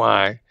 reasons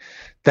why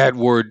that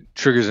word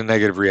triggers a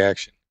negative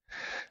reaction.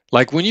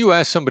 Like when you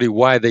ask somebody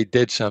why they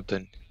did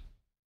something,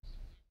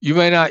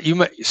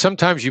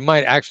 sometimes you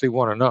might actually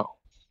want to know.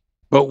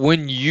 But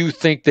when you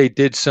think they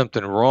did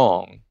something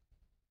wrong,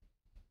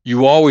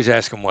 you always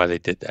ask them why they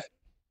did that.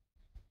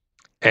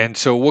 And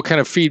so what kind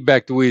of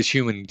feedback do we as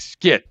humans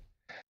get?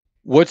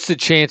 What's the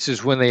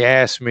chances when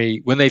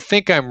they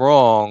think I'm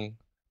wrong,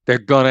 they're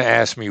going to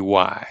ask me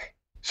why?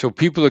 So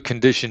people are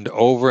conditioned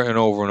over and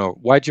over and over.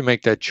 Why'd you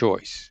make that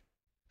choice?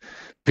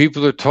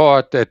 People are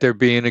taught that they're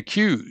being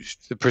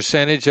accused. The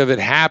percentage of it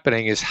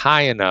happening is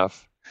high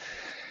enough.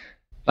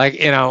 Like,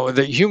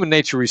 the human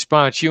nature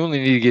response, you only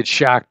need to get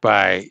shocked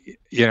by,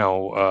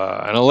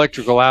 an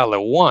electrical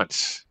outlet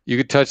once. You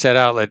could touch that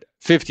outlet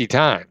 50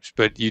 times,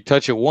 but you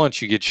touch it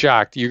once, you get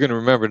shocked. You're going to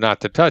remember not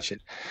to touch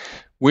it.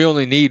 We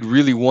only need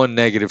really one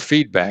negative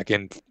feedback,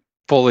 and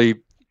fully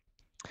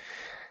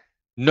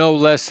no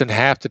less than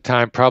half the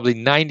time, probably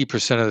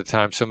 90% of the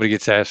time, somebody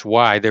gets asked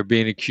why, they're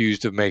being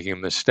accused of making a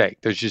mistake.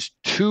 There's just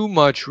too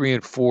much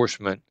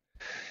reinforcement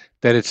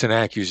that it's an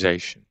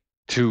accusation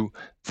to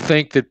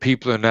think that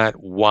people are not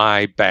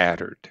why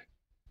battered.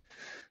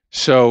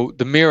 So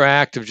the mere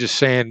act of just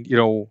saying,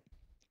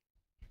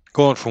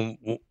 going from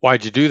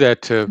why'd you do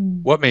that to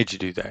what made you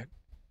do that,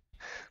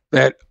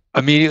 that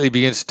immediately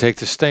begins to take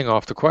the sting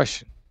off the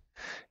question.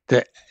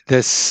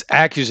 This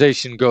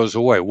accusation goes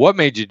away. What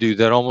made you do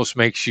that almost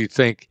makes you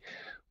think,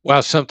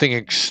 wow, something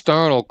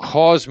external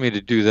caused me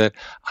to do that.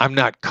 I'm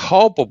not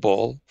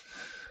culpable.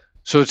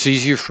 So it's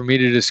easier for me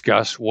to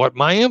discuss what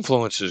my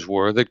influences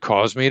were that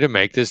caused me to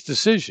make this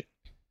decision.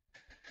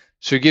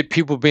 So you get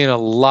people being a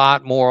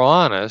lot more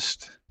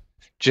honest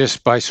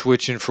just by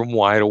switching from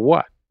why to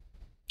what.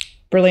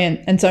 Brilliant.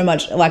 And so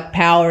much like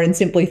power in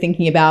simply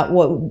thinking about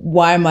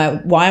why am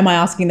I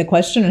asking the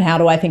question, and how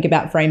do I think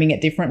about framing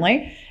it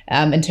differently,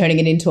 and turning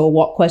it into a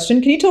what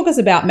question. Can you talk us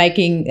about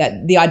making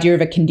the idea of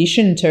a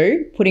condition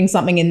too, putting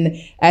something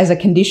in as a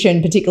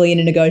condition, particularly in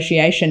a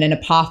negotiation, and a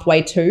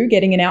pathway to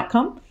getting an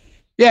outcome?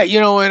 Yeah,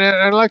 and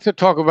I'd like to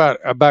talk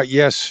about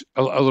yes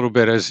a little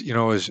bit as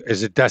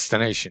a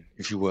destination,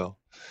 if you will.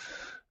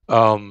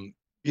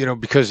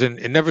 Because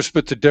in Never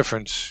Split the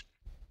Difference,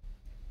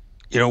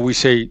 we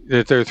say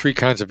that there are 3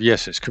 kinds of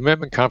yeses: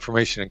 commitment,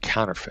 confirmation, and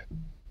counterfeit.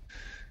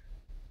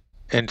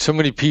 And so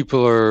many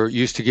people are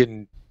used to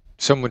getting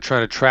someone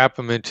trying to trap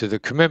them into the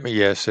commitment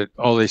yes, that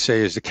all they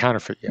say is the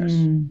counterfeit yes.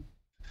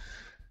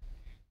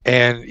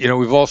 And,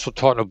 we've also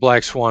taught in a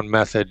Black Swan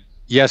method,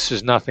 yes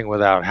is nothing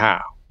without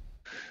how.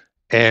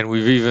 And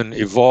we've even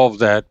evolved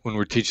that when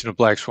we're teaching the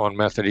Black Swan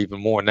method even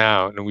more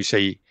now. And we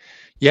say,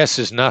 yes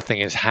is nothing,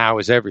 is how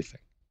is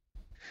everything.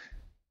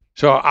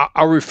 So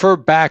I'll refer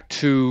back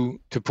to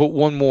put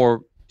one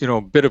more,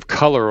 bit of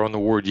color on the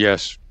word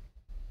yes.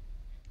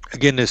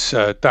 Again, this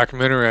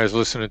documentary I was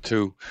listening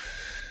to,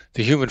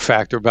 The Human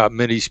Factor, about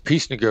Mideast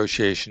peace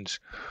negotiations.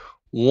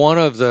 One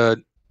of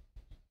the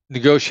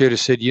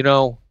negotiators said,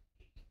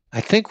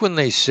 I think when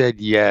they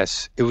said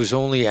yes, it was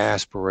only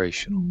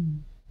aspirational.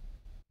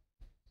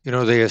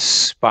 They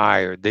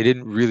aspired. They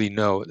didn't really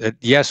know that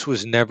yes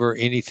was never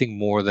anything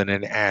more than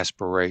an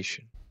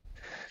aspiration.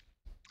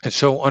 And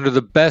so under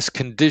the best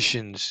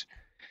conditions,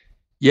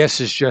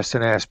 yes is just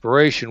an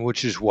aspiration,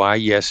 which is why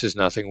yes is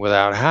nothing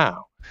without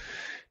how.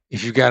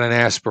 If you've got an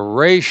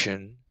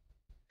aspiration,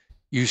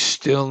 you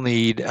still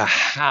need a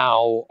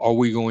how are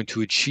we going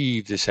to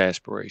achieve this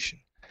aspiration?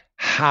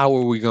 how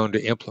are we going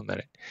to implement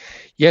it?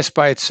 Yes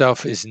by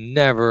itself is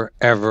never,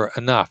 ever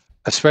enough,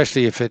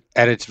 especially if at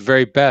its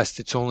very best,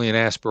 it's only an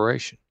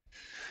aspiration.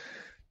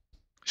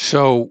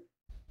 So,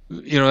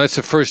 that's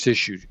the first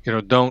issue.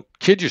 Don't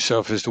kid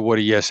yourself as to what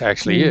a yes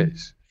actually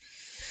is.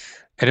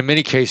 And in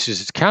many cases,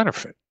 it's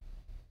counterfeit.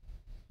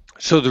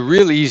 So the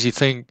really easy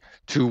thing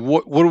to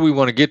what do we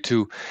want to get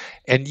to?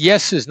 And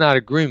yes is not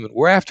agreement.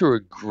 We're after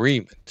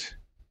agreement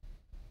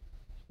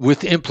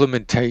with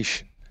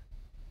implementation.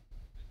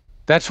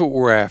 That's what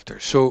we're after.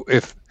 So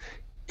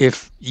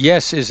if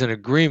yes is an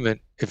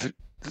agreement,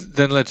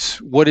 then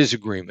what is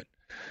agreement?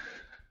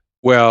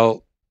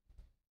 Well,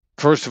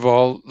 first of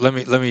all, let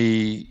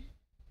me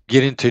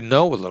get into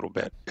no a little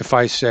bit. If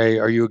I say,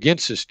 are you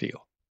against this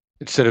deal?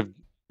 Instead of,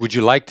 would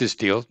you like this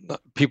deal?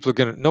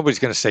 Nobody's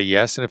going to say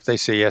yes. And if they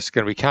say yes, it's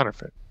going to be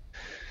counterfeit.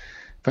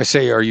 If I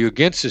say, are you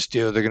against this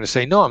deal? They're going to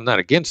say, no, I'm not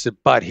against it,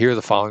 but here are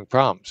the following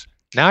problems.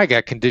 Now I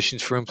got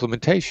conditions for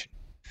implementation.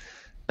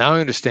 Now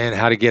I understand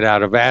how to get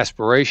out of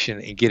aspiration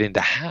and get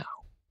into how.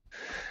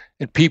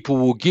 And people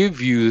will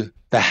give you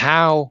the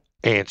how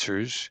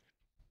answers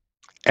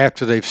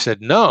after they've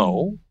said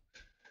no,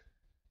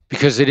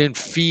 because they didn't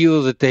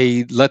feel that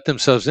they let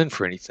themselves in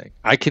for anything.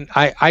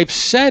 I've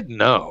said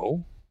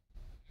no.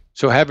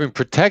 So having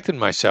protected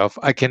myself,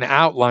 I can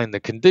outline the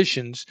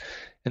conditions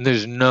and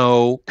there's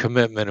no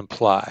commitment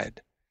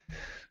implied.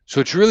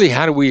 So it's really,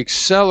 how do we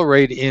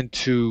accelerate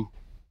into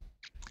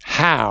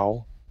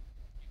how,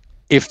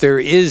 if there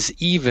is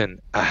even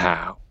a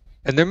how?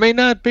 And there may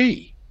not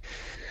be.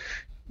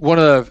 One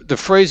of the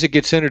phrase that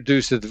gets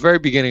introduced at the very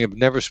beginning of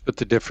Never Split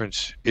the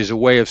Difference is a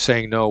way of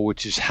saying no,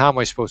 which is, how am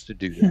I supposed to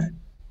do that?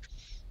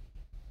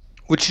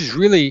 Which is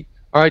really,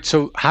 all right,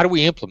 so how do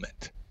we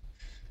implement?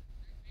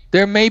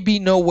 There may be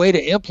no way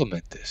to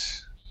implement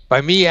this.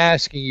 By me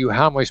asking you,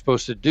 how am I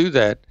supposed to do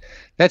that?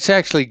 That's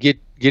actually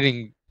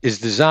is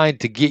designed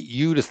to get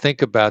you to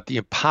think about the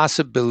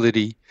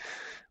impossibility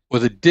or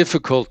the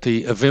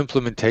difficulty of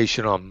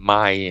implementation on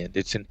my end.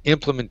 It's an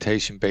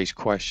implementation-based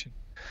question.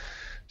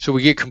 So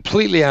we get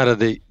completely out of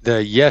the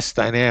yes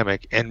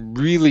dynamic and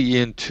really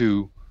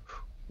into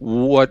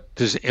what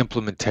does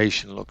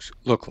implementation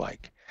look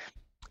like.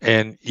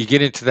 And you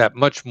get into that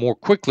much more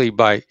quickly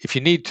by, if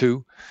you need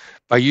to,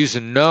 by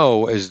using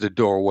no as the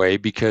doorway,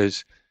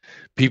 because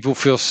people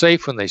feel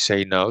safe when they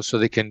say no, so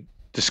they can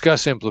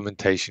discuss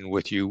implementation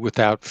with you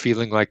without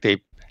feeling like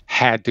they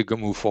had to go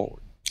move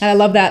forward. And I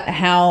love that,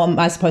 how am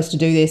I supposed to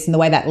do this, and the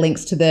way that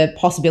links to the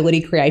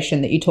possibility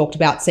creation that you talked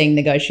about seeing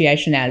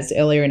negotiation as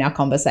earlier in our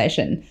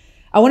conversation.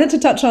 I wanted to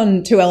touch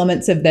on two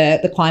elements of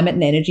the climate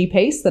and energy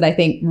piece that I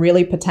think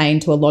really pertain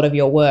to a lot of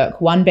your work,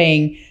 one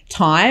being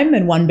time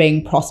and one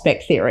being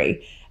prospect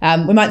theory.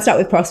 We might start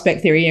with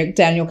prospect theory.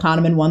 Daniel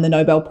Kahneman won the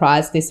Nobel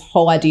Prize, this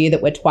whole idea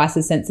that we're twice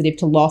as sensitive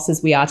to loss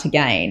as we are to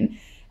gain.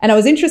 And I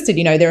was interested,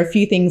 there are a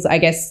few things, I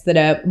guess, that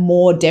are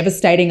more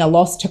devastating a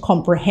loss to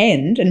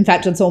comprehend. And in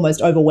fact, it's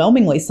almost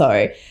overwhelmingly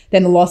so,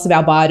 than the loss of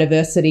our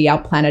biodiversity,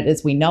 our planet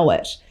as we know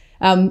it.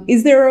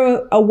 Is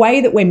there a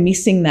way that we're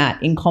missing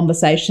that in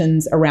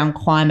conversations around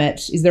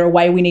climate? Is there a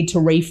way we need to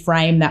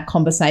reframe that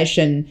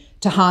conversation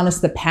to harness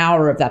the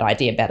power of that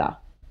idea better?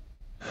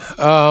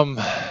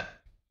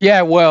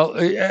 Yeah, well,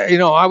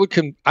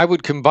 I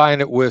would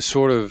combine it with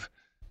sort of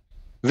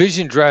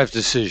vision drives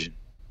decision.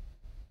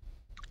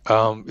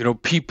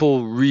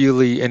 People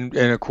really, and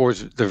of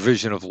course, their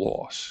vision of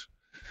loss.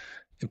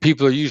 And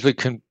people are usually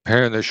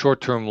comparing their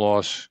short-term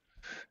loss,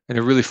 and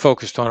they're really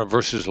focused on it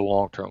versus the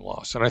long-term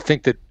loss. And I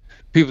think that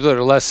people that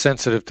are less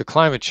sensitive to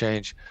climate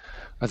change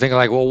are thinking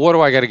like, well, what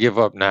do I got to give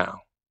up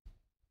now?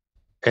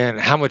 And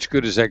how much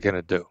good is that going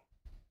to do?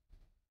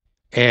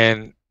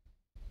 And,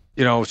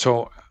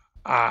 so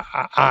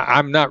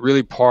I'm not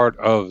really part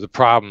of the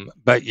problem,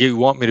 but you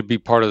want me to be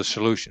part of the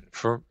solution.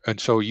 And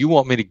so you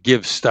want me to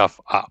give stuff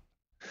up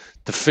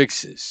to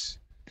fix this.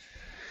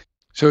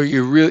 So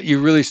you're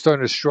really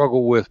starting to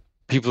struggle with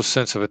people's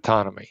sense of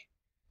autonomy.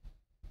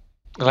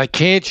 Like,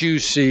 can't you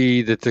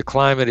see that the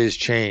climate is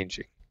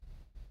changing?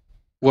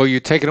 Well,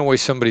 you're taking away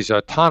somebody's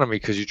autonomy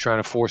because you're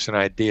trying to force an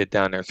idea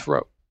down their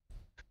throat.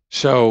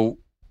 So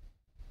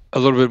a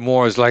little bit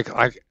more is like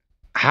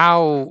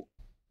how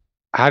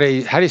do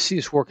you see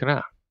this working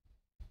out?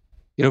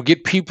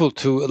 Get people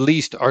to at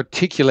least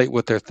articulate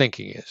what their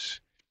thinking is.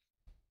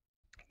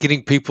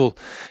 Getting people,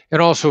 and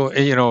also,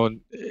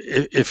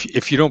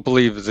 if you don't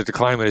believe that the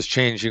climate is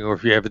changing, or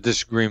if you have a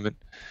disagreement,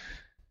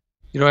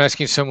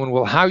 asking someone,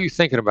 well, how are you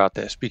thinking about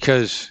this?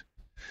 Because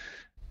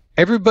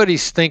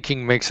everybody's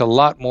thinking makes a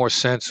lot more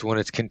sense when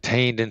it's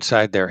contained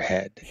inside their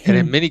head. And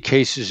in many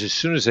cases, as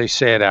soon as they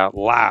say it out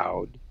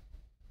loud,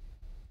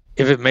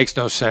 if it makes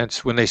no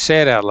sense, when they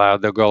say it out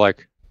loud, they'll go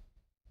like,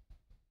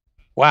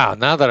 wow,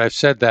 now that I've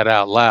said that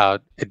out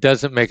loud, it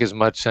doesn't make as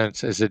much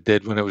sense as it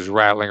did when it was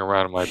rattling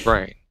around in my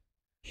brain.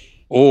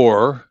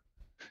 Or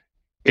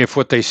if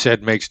what they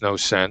said makes no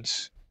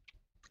sense,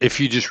 if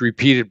you just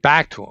repeat it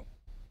back to them.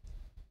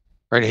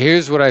 Right,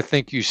 here's what I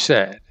think you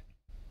said.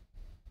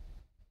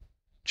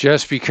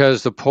 Just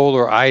because the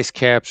polar ice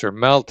caps are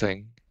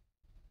melting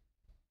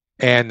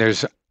and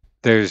there's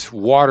there's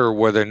water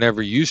where there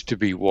never used to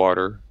be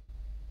water,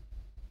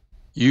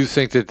 you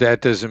think that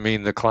that doesn't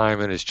mean the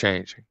climate is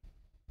changing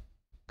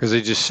because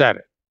they just said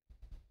it.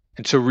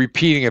 And so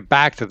repeating it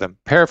back to them,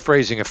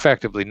 paraphrasing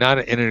effectively, not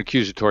in an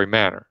accusatory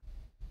manner,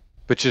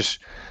 but just,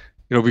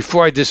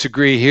 before I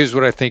disagree, here's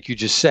what I think you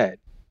just said.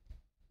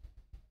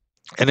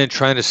 And then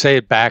trying to say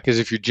it back as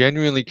if you're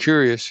genuinely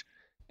curious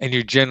and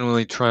you're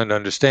genuinely trying to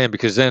understand,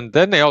 because then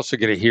they also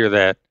get to hear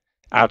that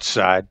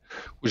outside,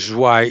 which is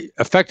why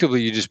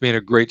effectively you're just being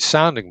a great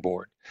sounding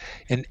board.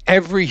 And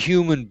every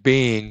human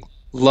being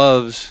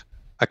loves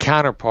a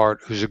counterpart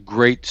who's a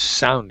great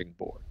sounding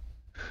board.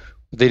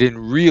 What they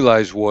didn't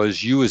realize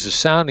was you as a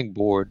sounding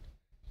board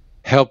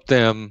helped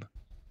them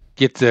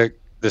get the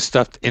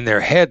stuff in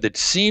their head that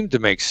seemed to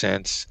make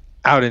sense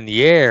out in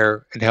the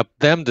air and help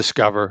them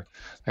discover,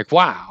 like,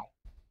 wow,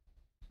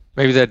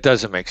 maybe that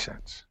doesn't make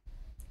sense.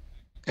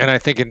 And I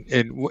think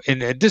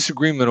in a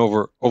disagreement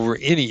over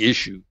any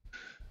issue,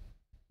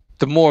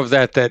 the more of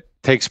that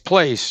takes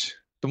place,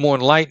 the more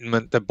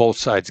enlightenment that both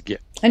sides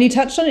get. And you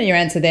touched on in your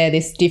answer there,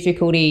 this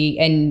difficulty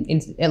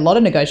in a lot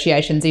of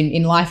negotiations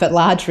in life at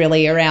large,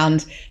 really,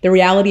 around the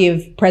reality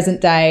of present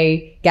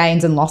day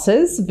gains and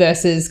losses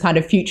versus kind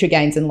of future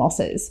gains and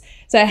losses.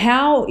 So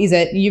how is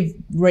it, you've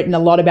written a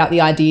lot about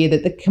the idea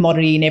that the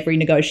commodity in every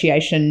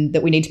negotiation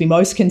that we need to be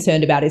most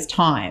concerned about is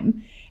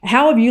time.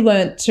 How have you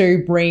learnt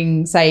to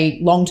bring, say,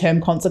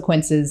 long-term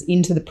consequences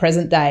into the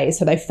present day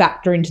so they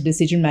factor into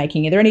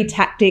decision-making? Are there any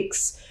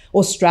tactics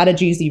or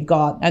strategies you've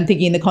got? I'm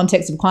thinking in the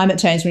context of climate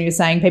change, when you were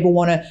saying people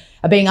are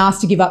being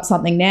asked to give up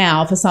something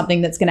now for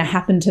something that's going to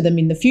happen to them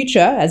in the future,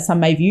 as some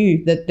may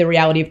view the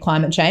reality of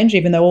climate change,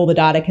 even though all the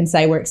data can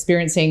say we're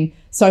experiencing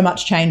so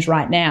much change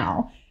right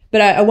now. But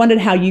I wondered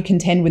how you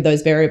contend with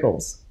those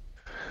variables.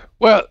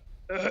 Well,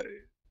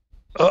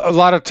 a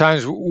lot of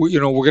times, we're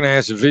going to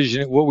ask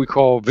what we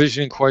call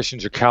visioning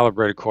questions or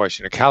calibrated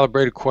question. A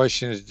calibrated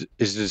question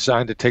is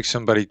designed to take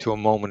somebody to a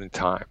moment in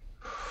time,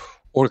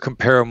 or to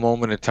compare a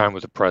moment in time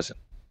with the present.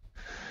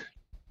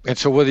 And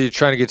so whether you're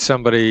trying to get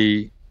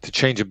somebody to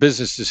change a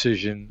business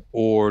decision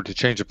or to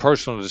change a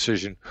personal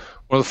decision,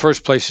 one of the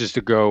first places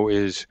to go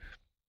is,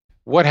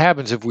 what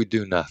happens if we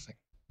do nothing?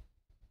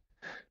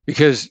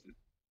 Because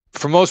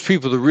for most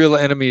people, the real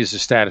enemy is the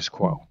status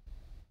quo.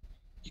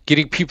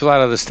 Getting people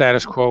out of the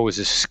status quo is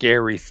a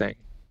scary thing,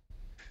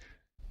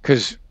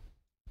 because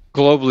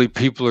globally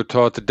people are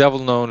taught the devil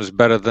known is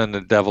better than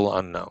the devil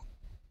unknown.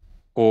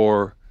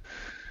 Or,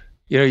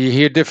 you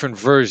hear different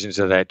versions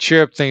of that.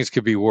 Cheer up, things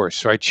could be worse.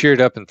 So I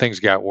cheered up and things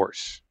got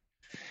worse.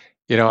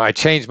 I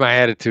changed my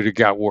attitude, it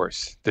got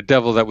worse. The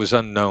devil that was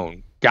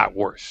unknown got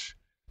worse.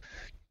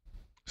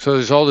 So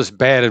there's all this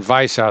bad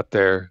advice out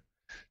there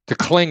to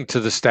cling to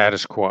the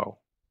status quo,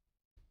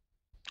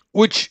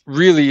 which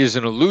really is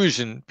an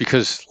illusion,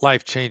 because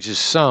life changes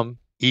some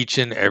each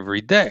and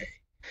every day.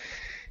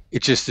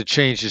 It's just the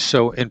change is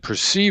so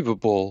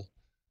imperceivable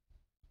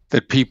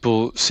that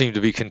people seem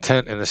to be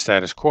content in the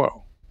status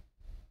quo.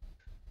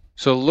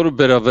 So a little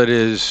bit of it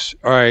is,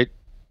 all right,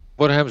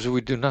 what happens if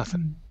we do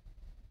nothing?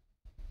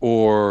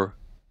 Or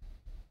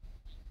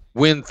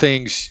when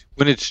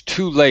it's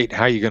too late,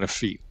 how are you going to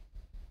feel?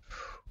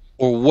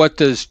 Or what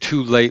does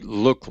too late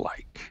look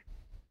like?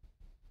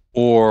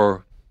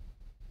 Or,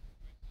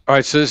 all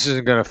right, so this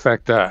isn't going to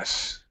affect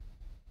us.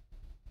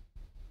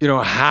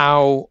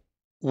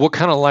 What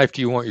kind of life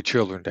do you want your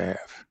children to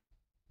have?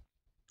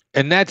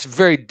 And that's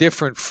very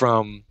different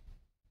from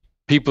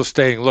people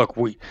stating, look,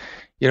 we're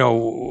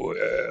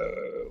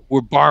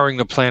borrowing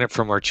the planet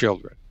from our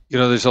children.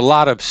 There's a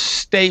lot of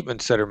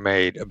statements that are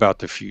made about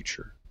the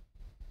future.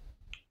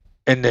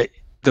 And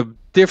the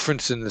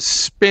difference in the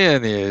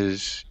spin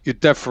is you're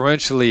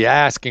deferentially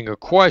asking a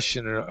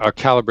question, a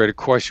calibrated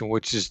question,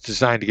 which is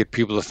designed to get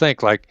people to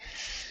think, like,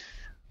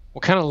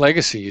 what kind of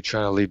legacy are you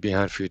trying to leave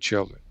behind for your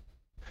children?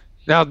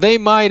 Now, they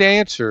might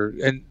answer,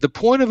 and the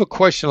point of a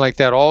question like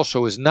that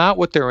also is not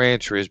what their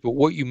answer is, but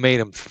what you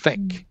made them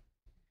think.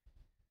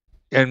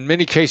 In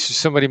many cases,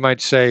 somebody might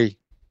say,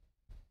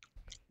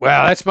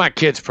 well, that's my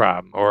kid's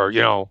problem, or,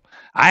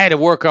 I had to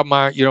work up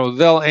my,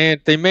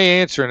 they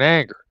may answer in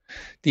anger.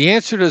 The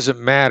answer doesn't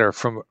matter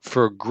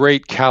for a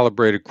great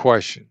calibrated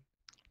question.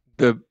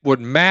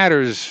 What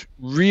matters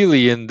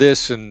really in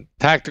this and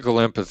tactical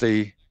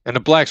empathy and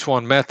the Black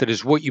Swan method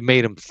is what you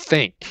made them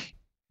think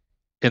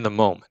in the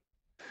moment.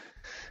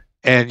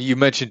 And you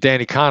mentioned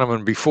Danny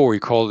Kahneman before. He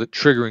called it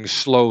triggering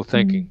slow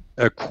thinking,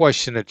 a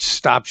question that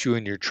stops you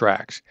in your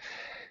tracks.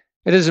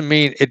 It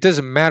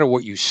doesn't matter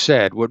what you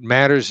said. What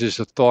matters is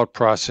the thought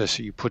process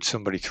that you put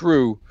somebody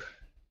through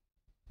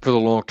for the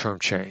long-term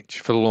change,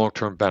 for the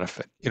long-term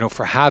benefit,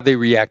 for how they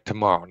react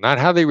tomorrow. Not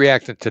how they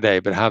reacted today,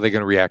 but how they're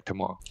going to react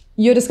tomorrow.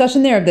 Your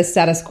discussion there of the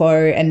status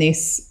quo and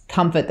this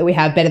comfort that we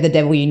have, better the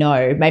devil you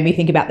know, made me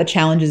think about the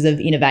challenges of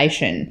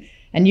innovation.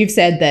 And you've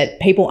said that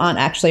people aren't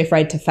actually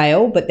afraid to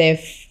fail, but they're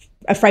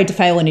afraid to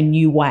fail in a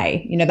new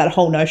way. That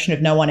whole notion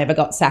of no one ever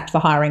got sacked for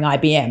hiring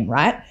IBM,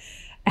 right?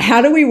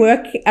 How do we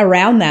work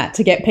around that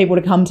to get people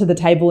to come to the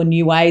table in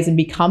new ways and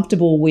be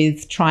comfortable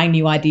with trying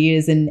new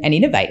ideas and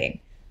innovating?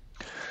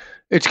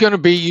 It's going to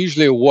be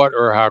usually a what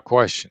or a how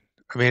question.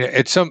 I mean,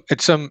 at some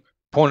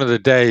point of the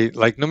day,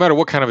 like no matter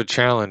what kind of a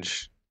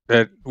challenge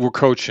that we're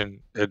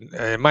coaching,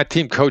 and my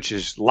team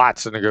coaches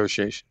lots of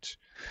negotiations.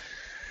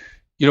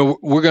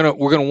 We're gonna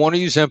want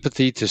to use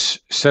empathy to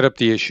set up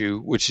the issue,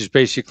 which is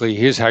basically,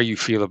 here's how you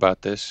feel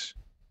about this.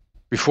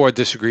 Before I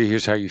disagree,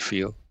 here's how you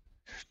feel.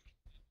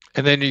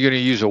 And then you're going to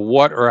use a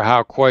what or a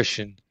how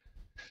question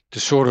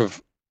to sort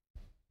of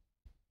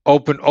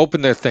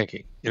open their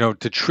thinking,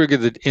 to trigger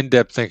the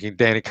in-depth thinking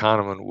Danny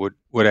Kahneman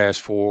would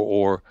ask for,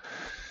 or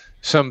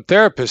some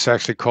therapists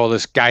actually call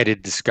this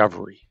guided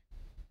discovery.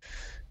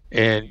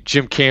 And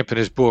Jim Camp in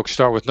his book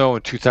Start With No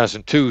in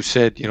 2002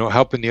 said,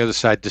 helping the other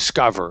side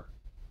discover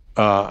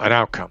an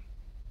outcome.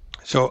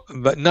 So,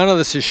 but none of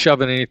this is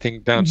shoving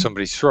anything down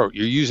somebody's throat.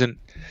 You're using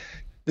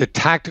the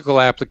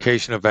tactical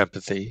application of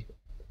empathy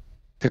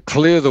to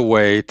clear the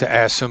way to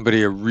ask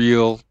somebody a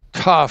real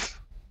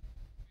tough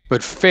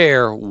but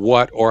fair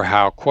what or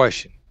how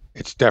question.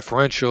 It's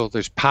deferential.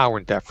 There's power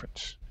in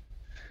deference.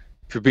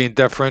 If you're being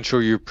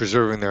deferential, you're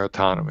preserving their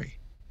autonomy.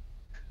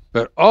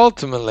 But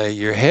ultimately,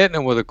 you're hitting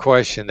them with a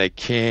question they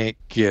can't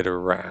get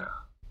around.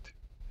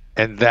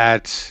 And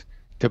that's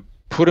to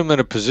put them in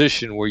a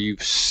position where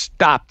you've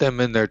stopped them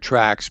in their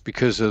tracks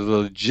because of the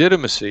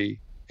legitimacy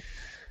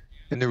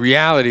and the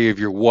reality of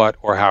your what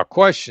or how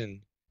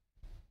question.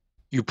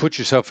 You put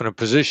yourself in a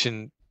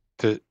position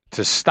to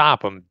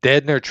stop them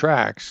dead in their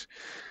tracks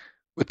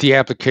with the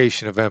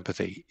application of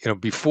empathy.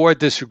 Before I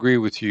disagree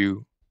with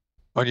you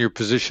on your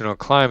position on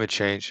climate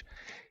change,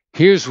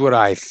 here's what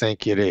I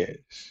think it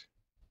is.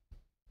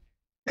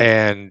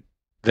 And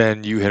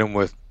then you hit them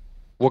with,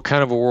 what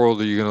kind of a world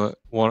do you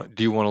want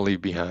to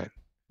leave behind?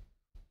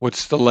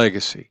 What's the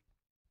legacy?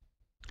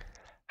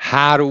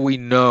 How do we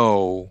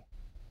know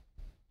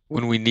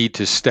when we need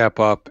to step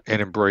up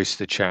and embrace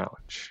the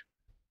challenge?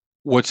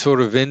 What sort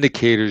of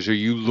indicators are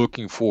you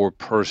looking for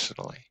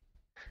personally?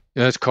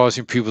 That's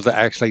causing people to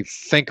actually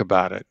think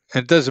about it.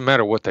 And it doesn't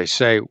matter what they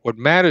say. What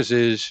matters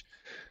is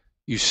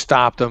you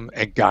stopped them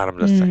and got them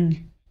to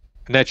think.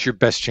 And that's your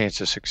best chance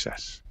of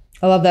success.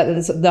 I love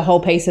that. The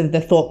whole piece of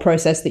the thought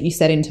process that you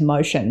set into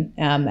motion,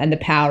 and the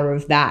power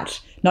of that,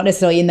 not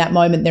necessarily in that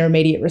moment, their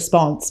immediate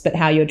response, but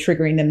how you're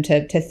triggering them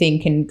to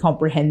think and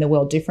comprehend the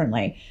world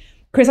differently.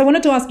 Chris, I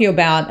wanted to ask you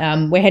about,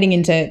 we're heading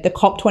into the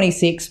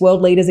COP26,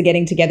 world leaders are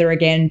getting together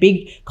again,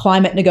 big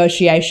climate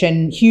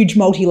negotiation, huge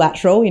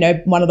multilateral,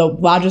 one of the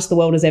largest the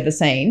world has ever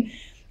seen.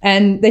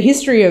 And the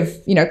history of,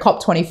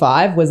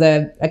 COP25 was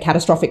a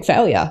catastrophic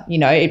failure.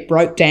 It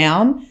broke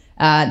down.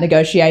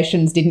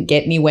 Negotiations didn't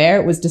get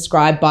anywhere. It was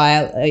described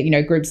by,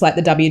 groups like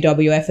the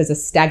WWF as a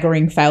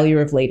staggering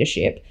failure of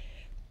leadership.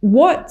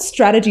 What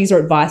strategies or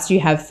advice do you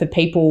have for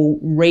people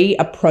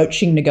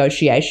reapproaching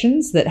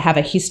negotiations that have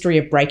a history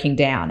of breaking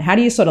down? How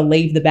do you sort of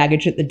leave the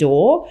baggage at the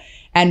door?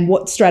 And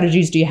what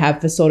strategies do you have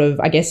for sort of,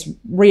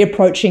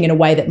 reapproaching in a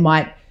way that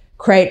might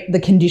create the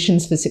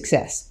conditions for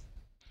success?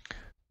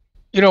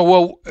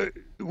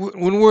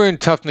 When we're in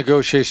tough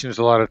negotiations,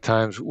 a lot of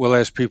times we'll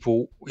ask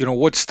people,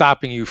 what's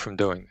stopping you from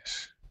doing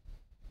this?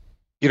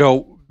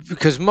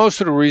 Because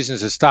most of the reasons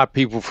that stop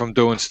people from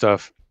doing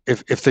stuff,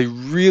 if they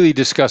really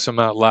discuss them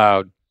out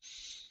loud,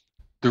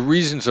 the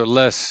reasons are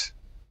less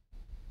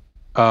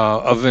they're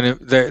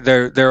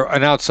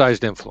an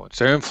outsized influence.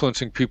 They're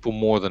influencing people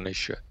more than they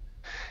should.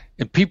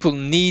 And people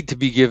need to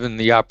be given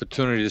the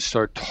opportunity to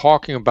start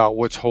talking about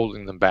what's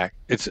holding them back.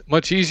 It's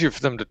much easier for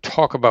them to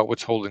talk about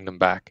what's holding them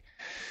back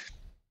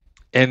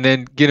and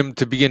then get them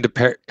to begin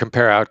to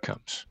compare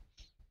outcomes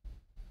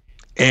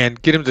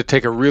and get them to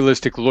take a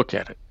realistic look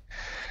at it.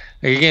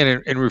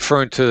 Again, in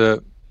referring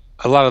to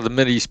a lot of the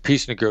Mideast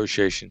peace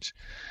negotiations,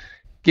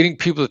 getting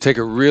people to take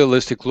a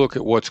realistic look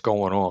at what's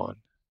going on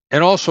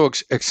and also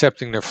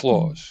accepting their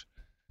flaws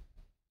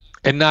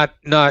and not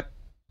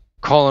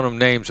calling them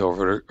names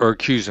over it or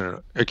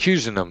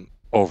accusing them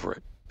over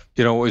it.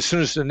 As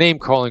soon as the name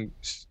calling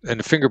and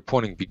the finger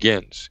pointing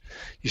begins,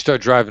 you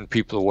start driving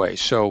people away.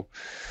 So,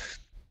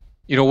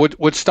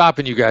 what's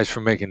stopping you guys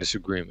from making this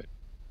agreement?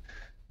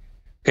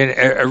 And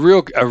a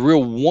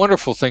real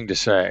wonderful thing to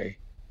say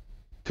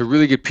to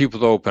really get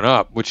people to open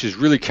up, which is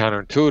really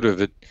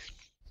counterintuitive.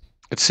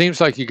 It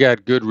seems like you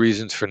got good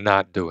reasons for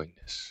not doing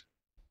this,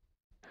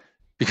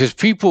 because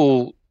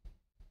people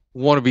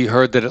want to be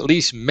heard that at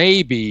least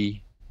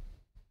maybe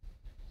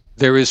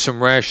there is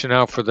some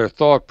rationale for their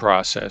thought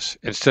process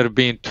instead of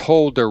being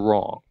told they're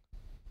wrong.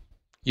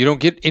 You don't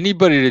get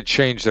anybody to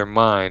change their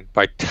mind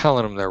by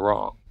telling them they're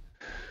wrong.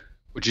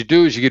 What you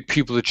do is you get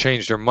people to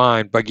change their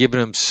mind by giving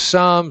them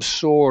some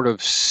sort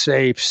of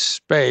safe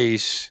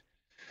space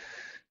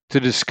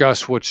to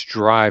discuss what's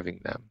driving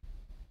them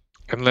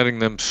and letting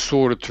them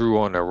sort it through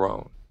on their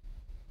own.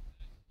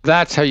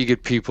 That's how you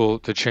get people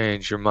to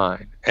change your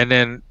mind. And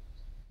then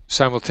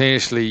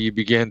simultaneously, you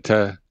begin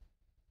to,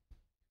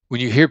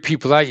 when you hear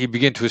people out, you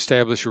begin to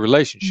establish a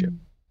relationship.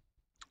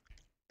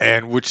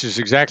 And which is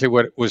exactly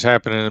what was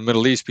happening in the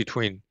Middle East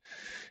between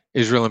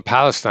Israel and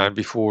Palestine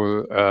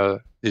before the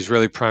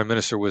Israeli prime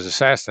minister was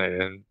assassinated.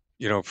 And,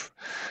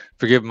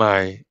 forgive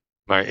my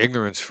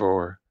ignorance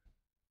for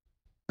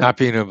not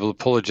being able to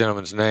pull a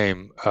gentleman's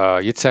name,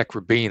 Yitzhak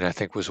Rabin, I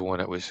think, was the one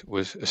that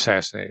was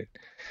assassinated.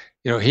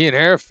 He and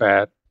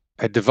Arafat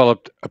had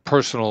developed a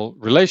personal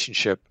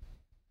relationship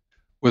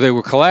where they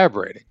were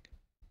collaborating.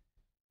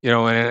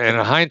 And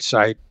in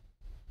hindsight,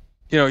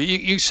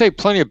 you say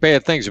plenty of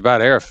bad things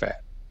about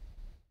Arafat,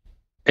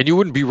 and you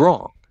wouldn't be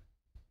wrong.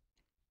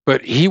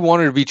 But he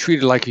wanted to be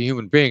treated like a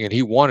human being, and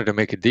he wanted to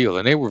make a deal,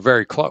 and they were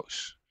very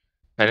close.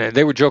 And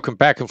they were joking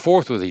back and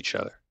forth with each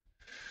other.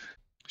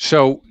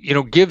 So,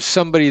 give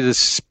somebody the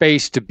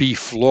space to be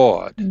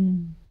flawed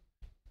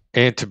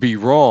and to be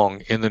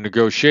wrong in the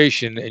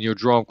negotiation, and you'll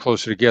draw them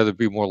closer together,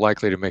 be more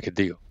likely to make a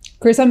deal.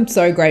 Chris, I'm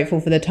so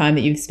grateful for the time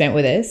that you've spent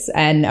with us.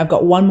 And I've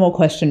got one more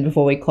question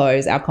before we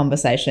close our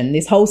conversation.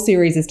 This whole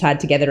series is tied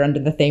together under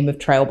the theme of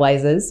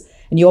Trailblazers,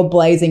 and you're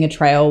blazing a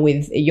trail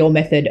with your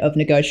method of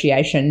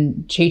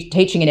negotiation,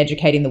 teaching and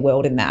educating the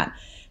world in that.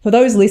 For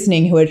those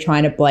listening who are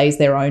trying to blaze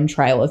their own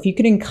trail, if you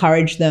could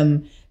encourage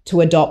them to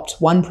adopt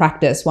one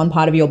practice, one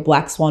part of your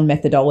Black Swan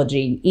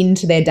methodology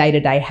into their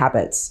day-to-day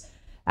habits,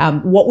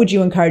 what would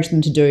you encourage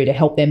them to do to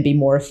help them be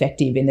more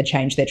effective in the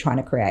change they're trying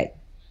to create?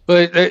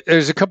 Well,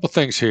 there's a couple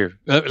things here.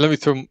 Let me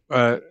throw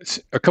a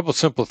couple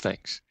simple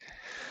things.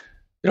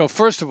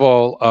 First of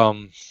all,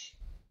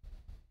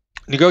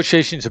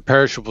 negotiation is a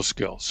perishable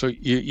skill. So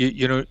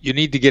you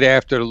need to get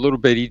after it a little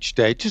bit each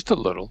day, just a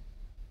little,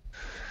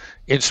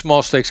 in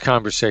small stakes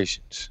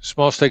conversations.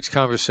 Small stakes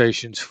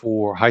conversations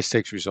for high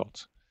stakes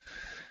results.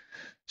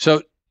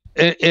 So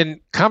in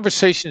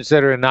conversations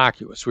that are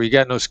innocuous, where you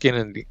got no skin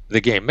in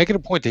the game, make it a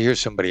point to hear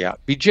somebody out.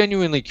 Be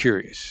genuinely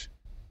curious.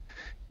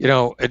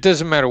 It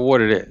doesn't matter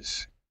what it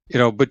is,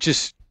 but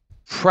just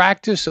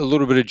practice a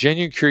little bit of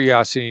genuine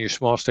curiosity in your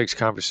small stakes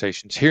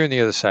conversations, hearing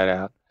the other side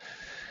out.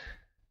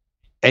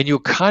 And you'll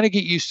kind of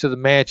get used to the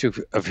magic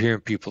of hearing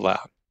people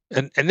out.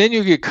 And then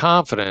you'll get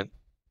confident.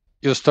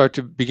 You'll start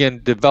to begin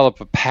to develop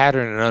a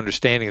pattern and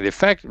understanding of the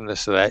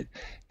effectiveness of that.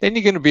 Then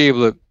you're going to be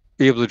able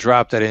to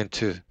drop that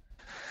into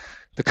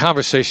the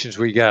conversations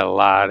where you got a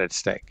lot at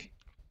stake.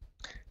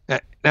 Now,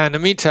 in the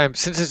meantime,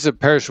 since it's a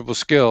perishable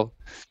skill,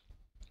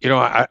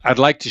 I'd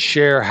like to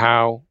share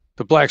how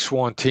the Black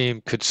Swan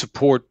team could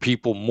support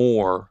people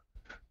more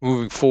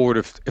moving forward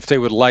if they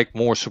would like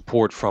more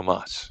support from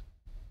us.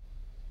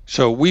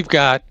 So we've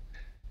got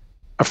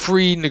a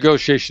free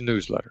negotiation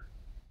newsletter.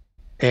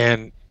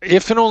 And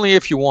if and only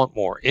if you want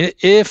more,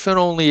 if and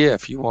only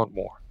if you want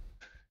more.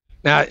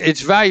 Now, its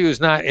value is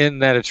not in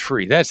that it's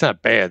free. That's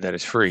not bad that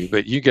it's free,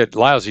 but you get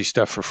lousy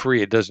stuff for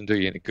free. It doesn't do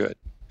you any good.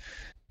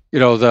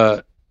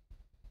 The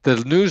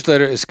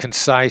newsletter is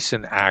concise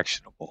and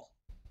actionable.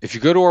 If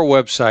you go to our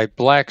website,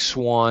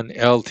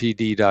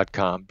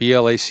 blackswanltd.com,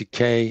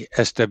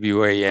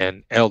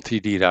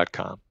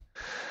 BLACKSWANLTD.com,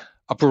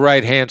 upper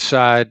right-hand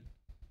side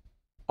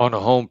on the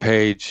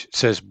homepage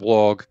says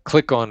blog.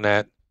 Click on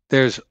that.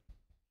 There's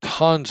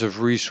tons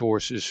of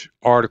resources,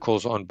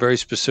 articles on very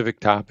specific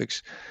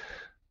topics.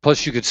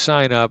 Plus, you could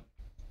sign up.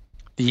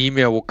 The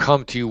email will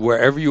come to you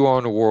wherever you are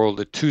in the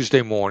world at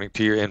Tuesday morning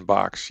to your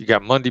inbox. You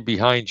got Monday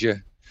behind you.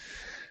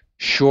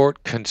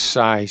 Short,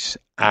 concise,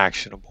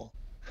 actionable.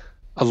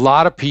 A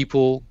lot of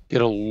people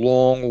get a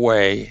long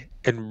way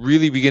and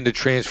really begin to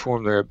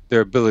transform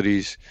their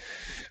abilities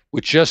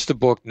with just the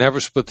book, Never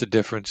Split the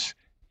Difference,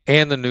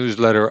 and the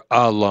newsletter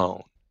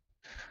alone.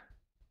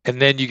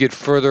 And then you get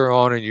further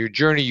on in your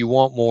journey. You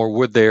want more,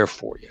 we're there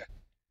for you.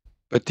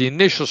 But the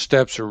initial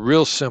steps are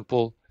real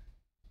simple,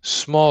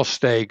 small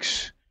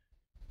stakes,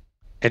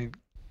 and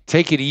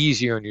take it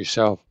easy on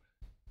yourself.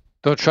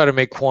 Don't try to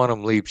make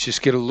quantum leaps.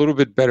 Just get a little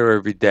bit better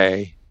every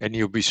day, and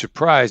you'll be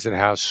surprised at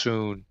how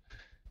soon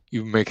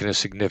you're making a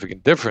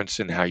significant difference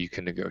in how you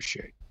can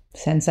negotiate.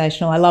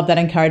 Sensational. I love that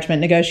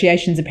encouragement.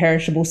 Negotiation's a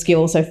perishable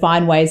skill, so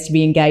find ways to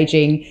be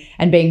engaging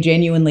and being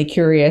genuinely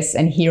curious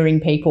and hearing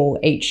people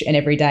each and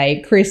every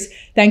day. Chris,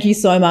 thank you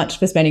so much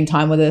for spending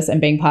time with us and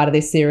being part of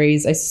this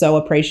series. I so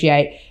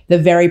appreciate the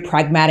very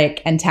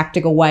pragmatic and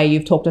tactical way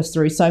you've talked us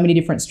through so many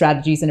different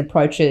strategies and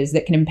approaches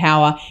that can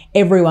empower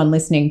everyone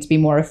listening to be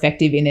more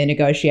effective in their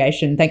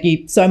negotiation. Thank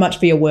you so much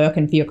for your work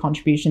and for your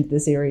contribution to the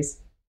series.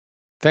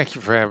 Thank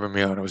you for having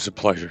me on. It was a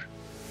pleasure.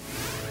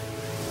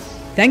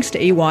 Thanks to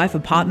EY for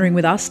partnering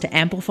with us to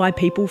amplify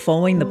people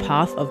following the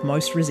path of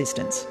most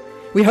resistance.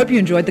 We hope you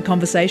enjoyed the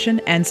conversation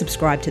and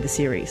subscribe to the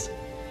series.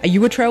 Are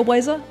you a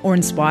trailblazer or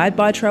inspired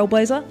by a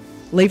trailblazer?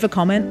 Leave a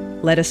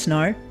comment, let us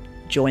know,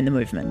 join the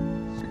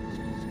movement.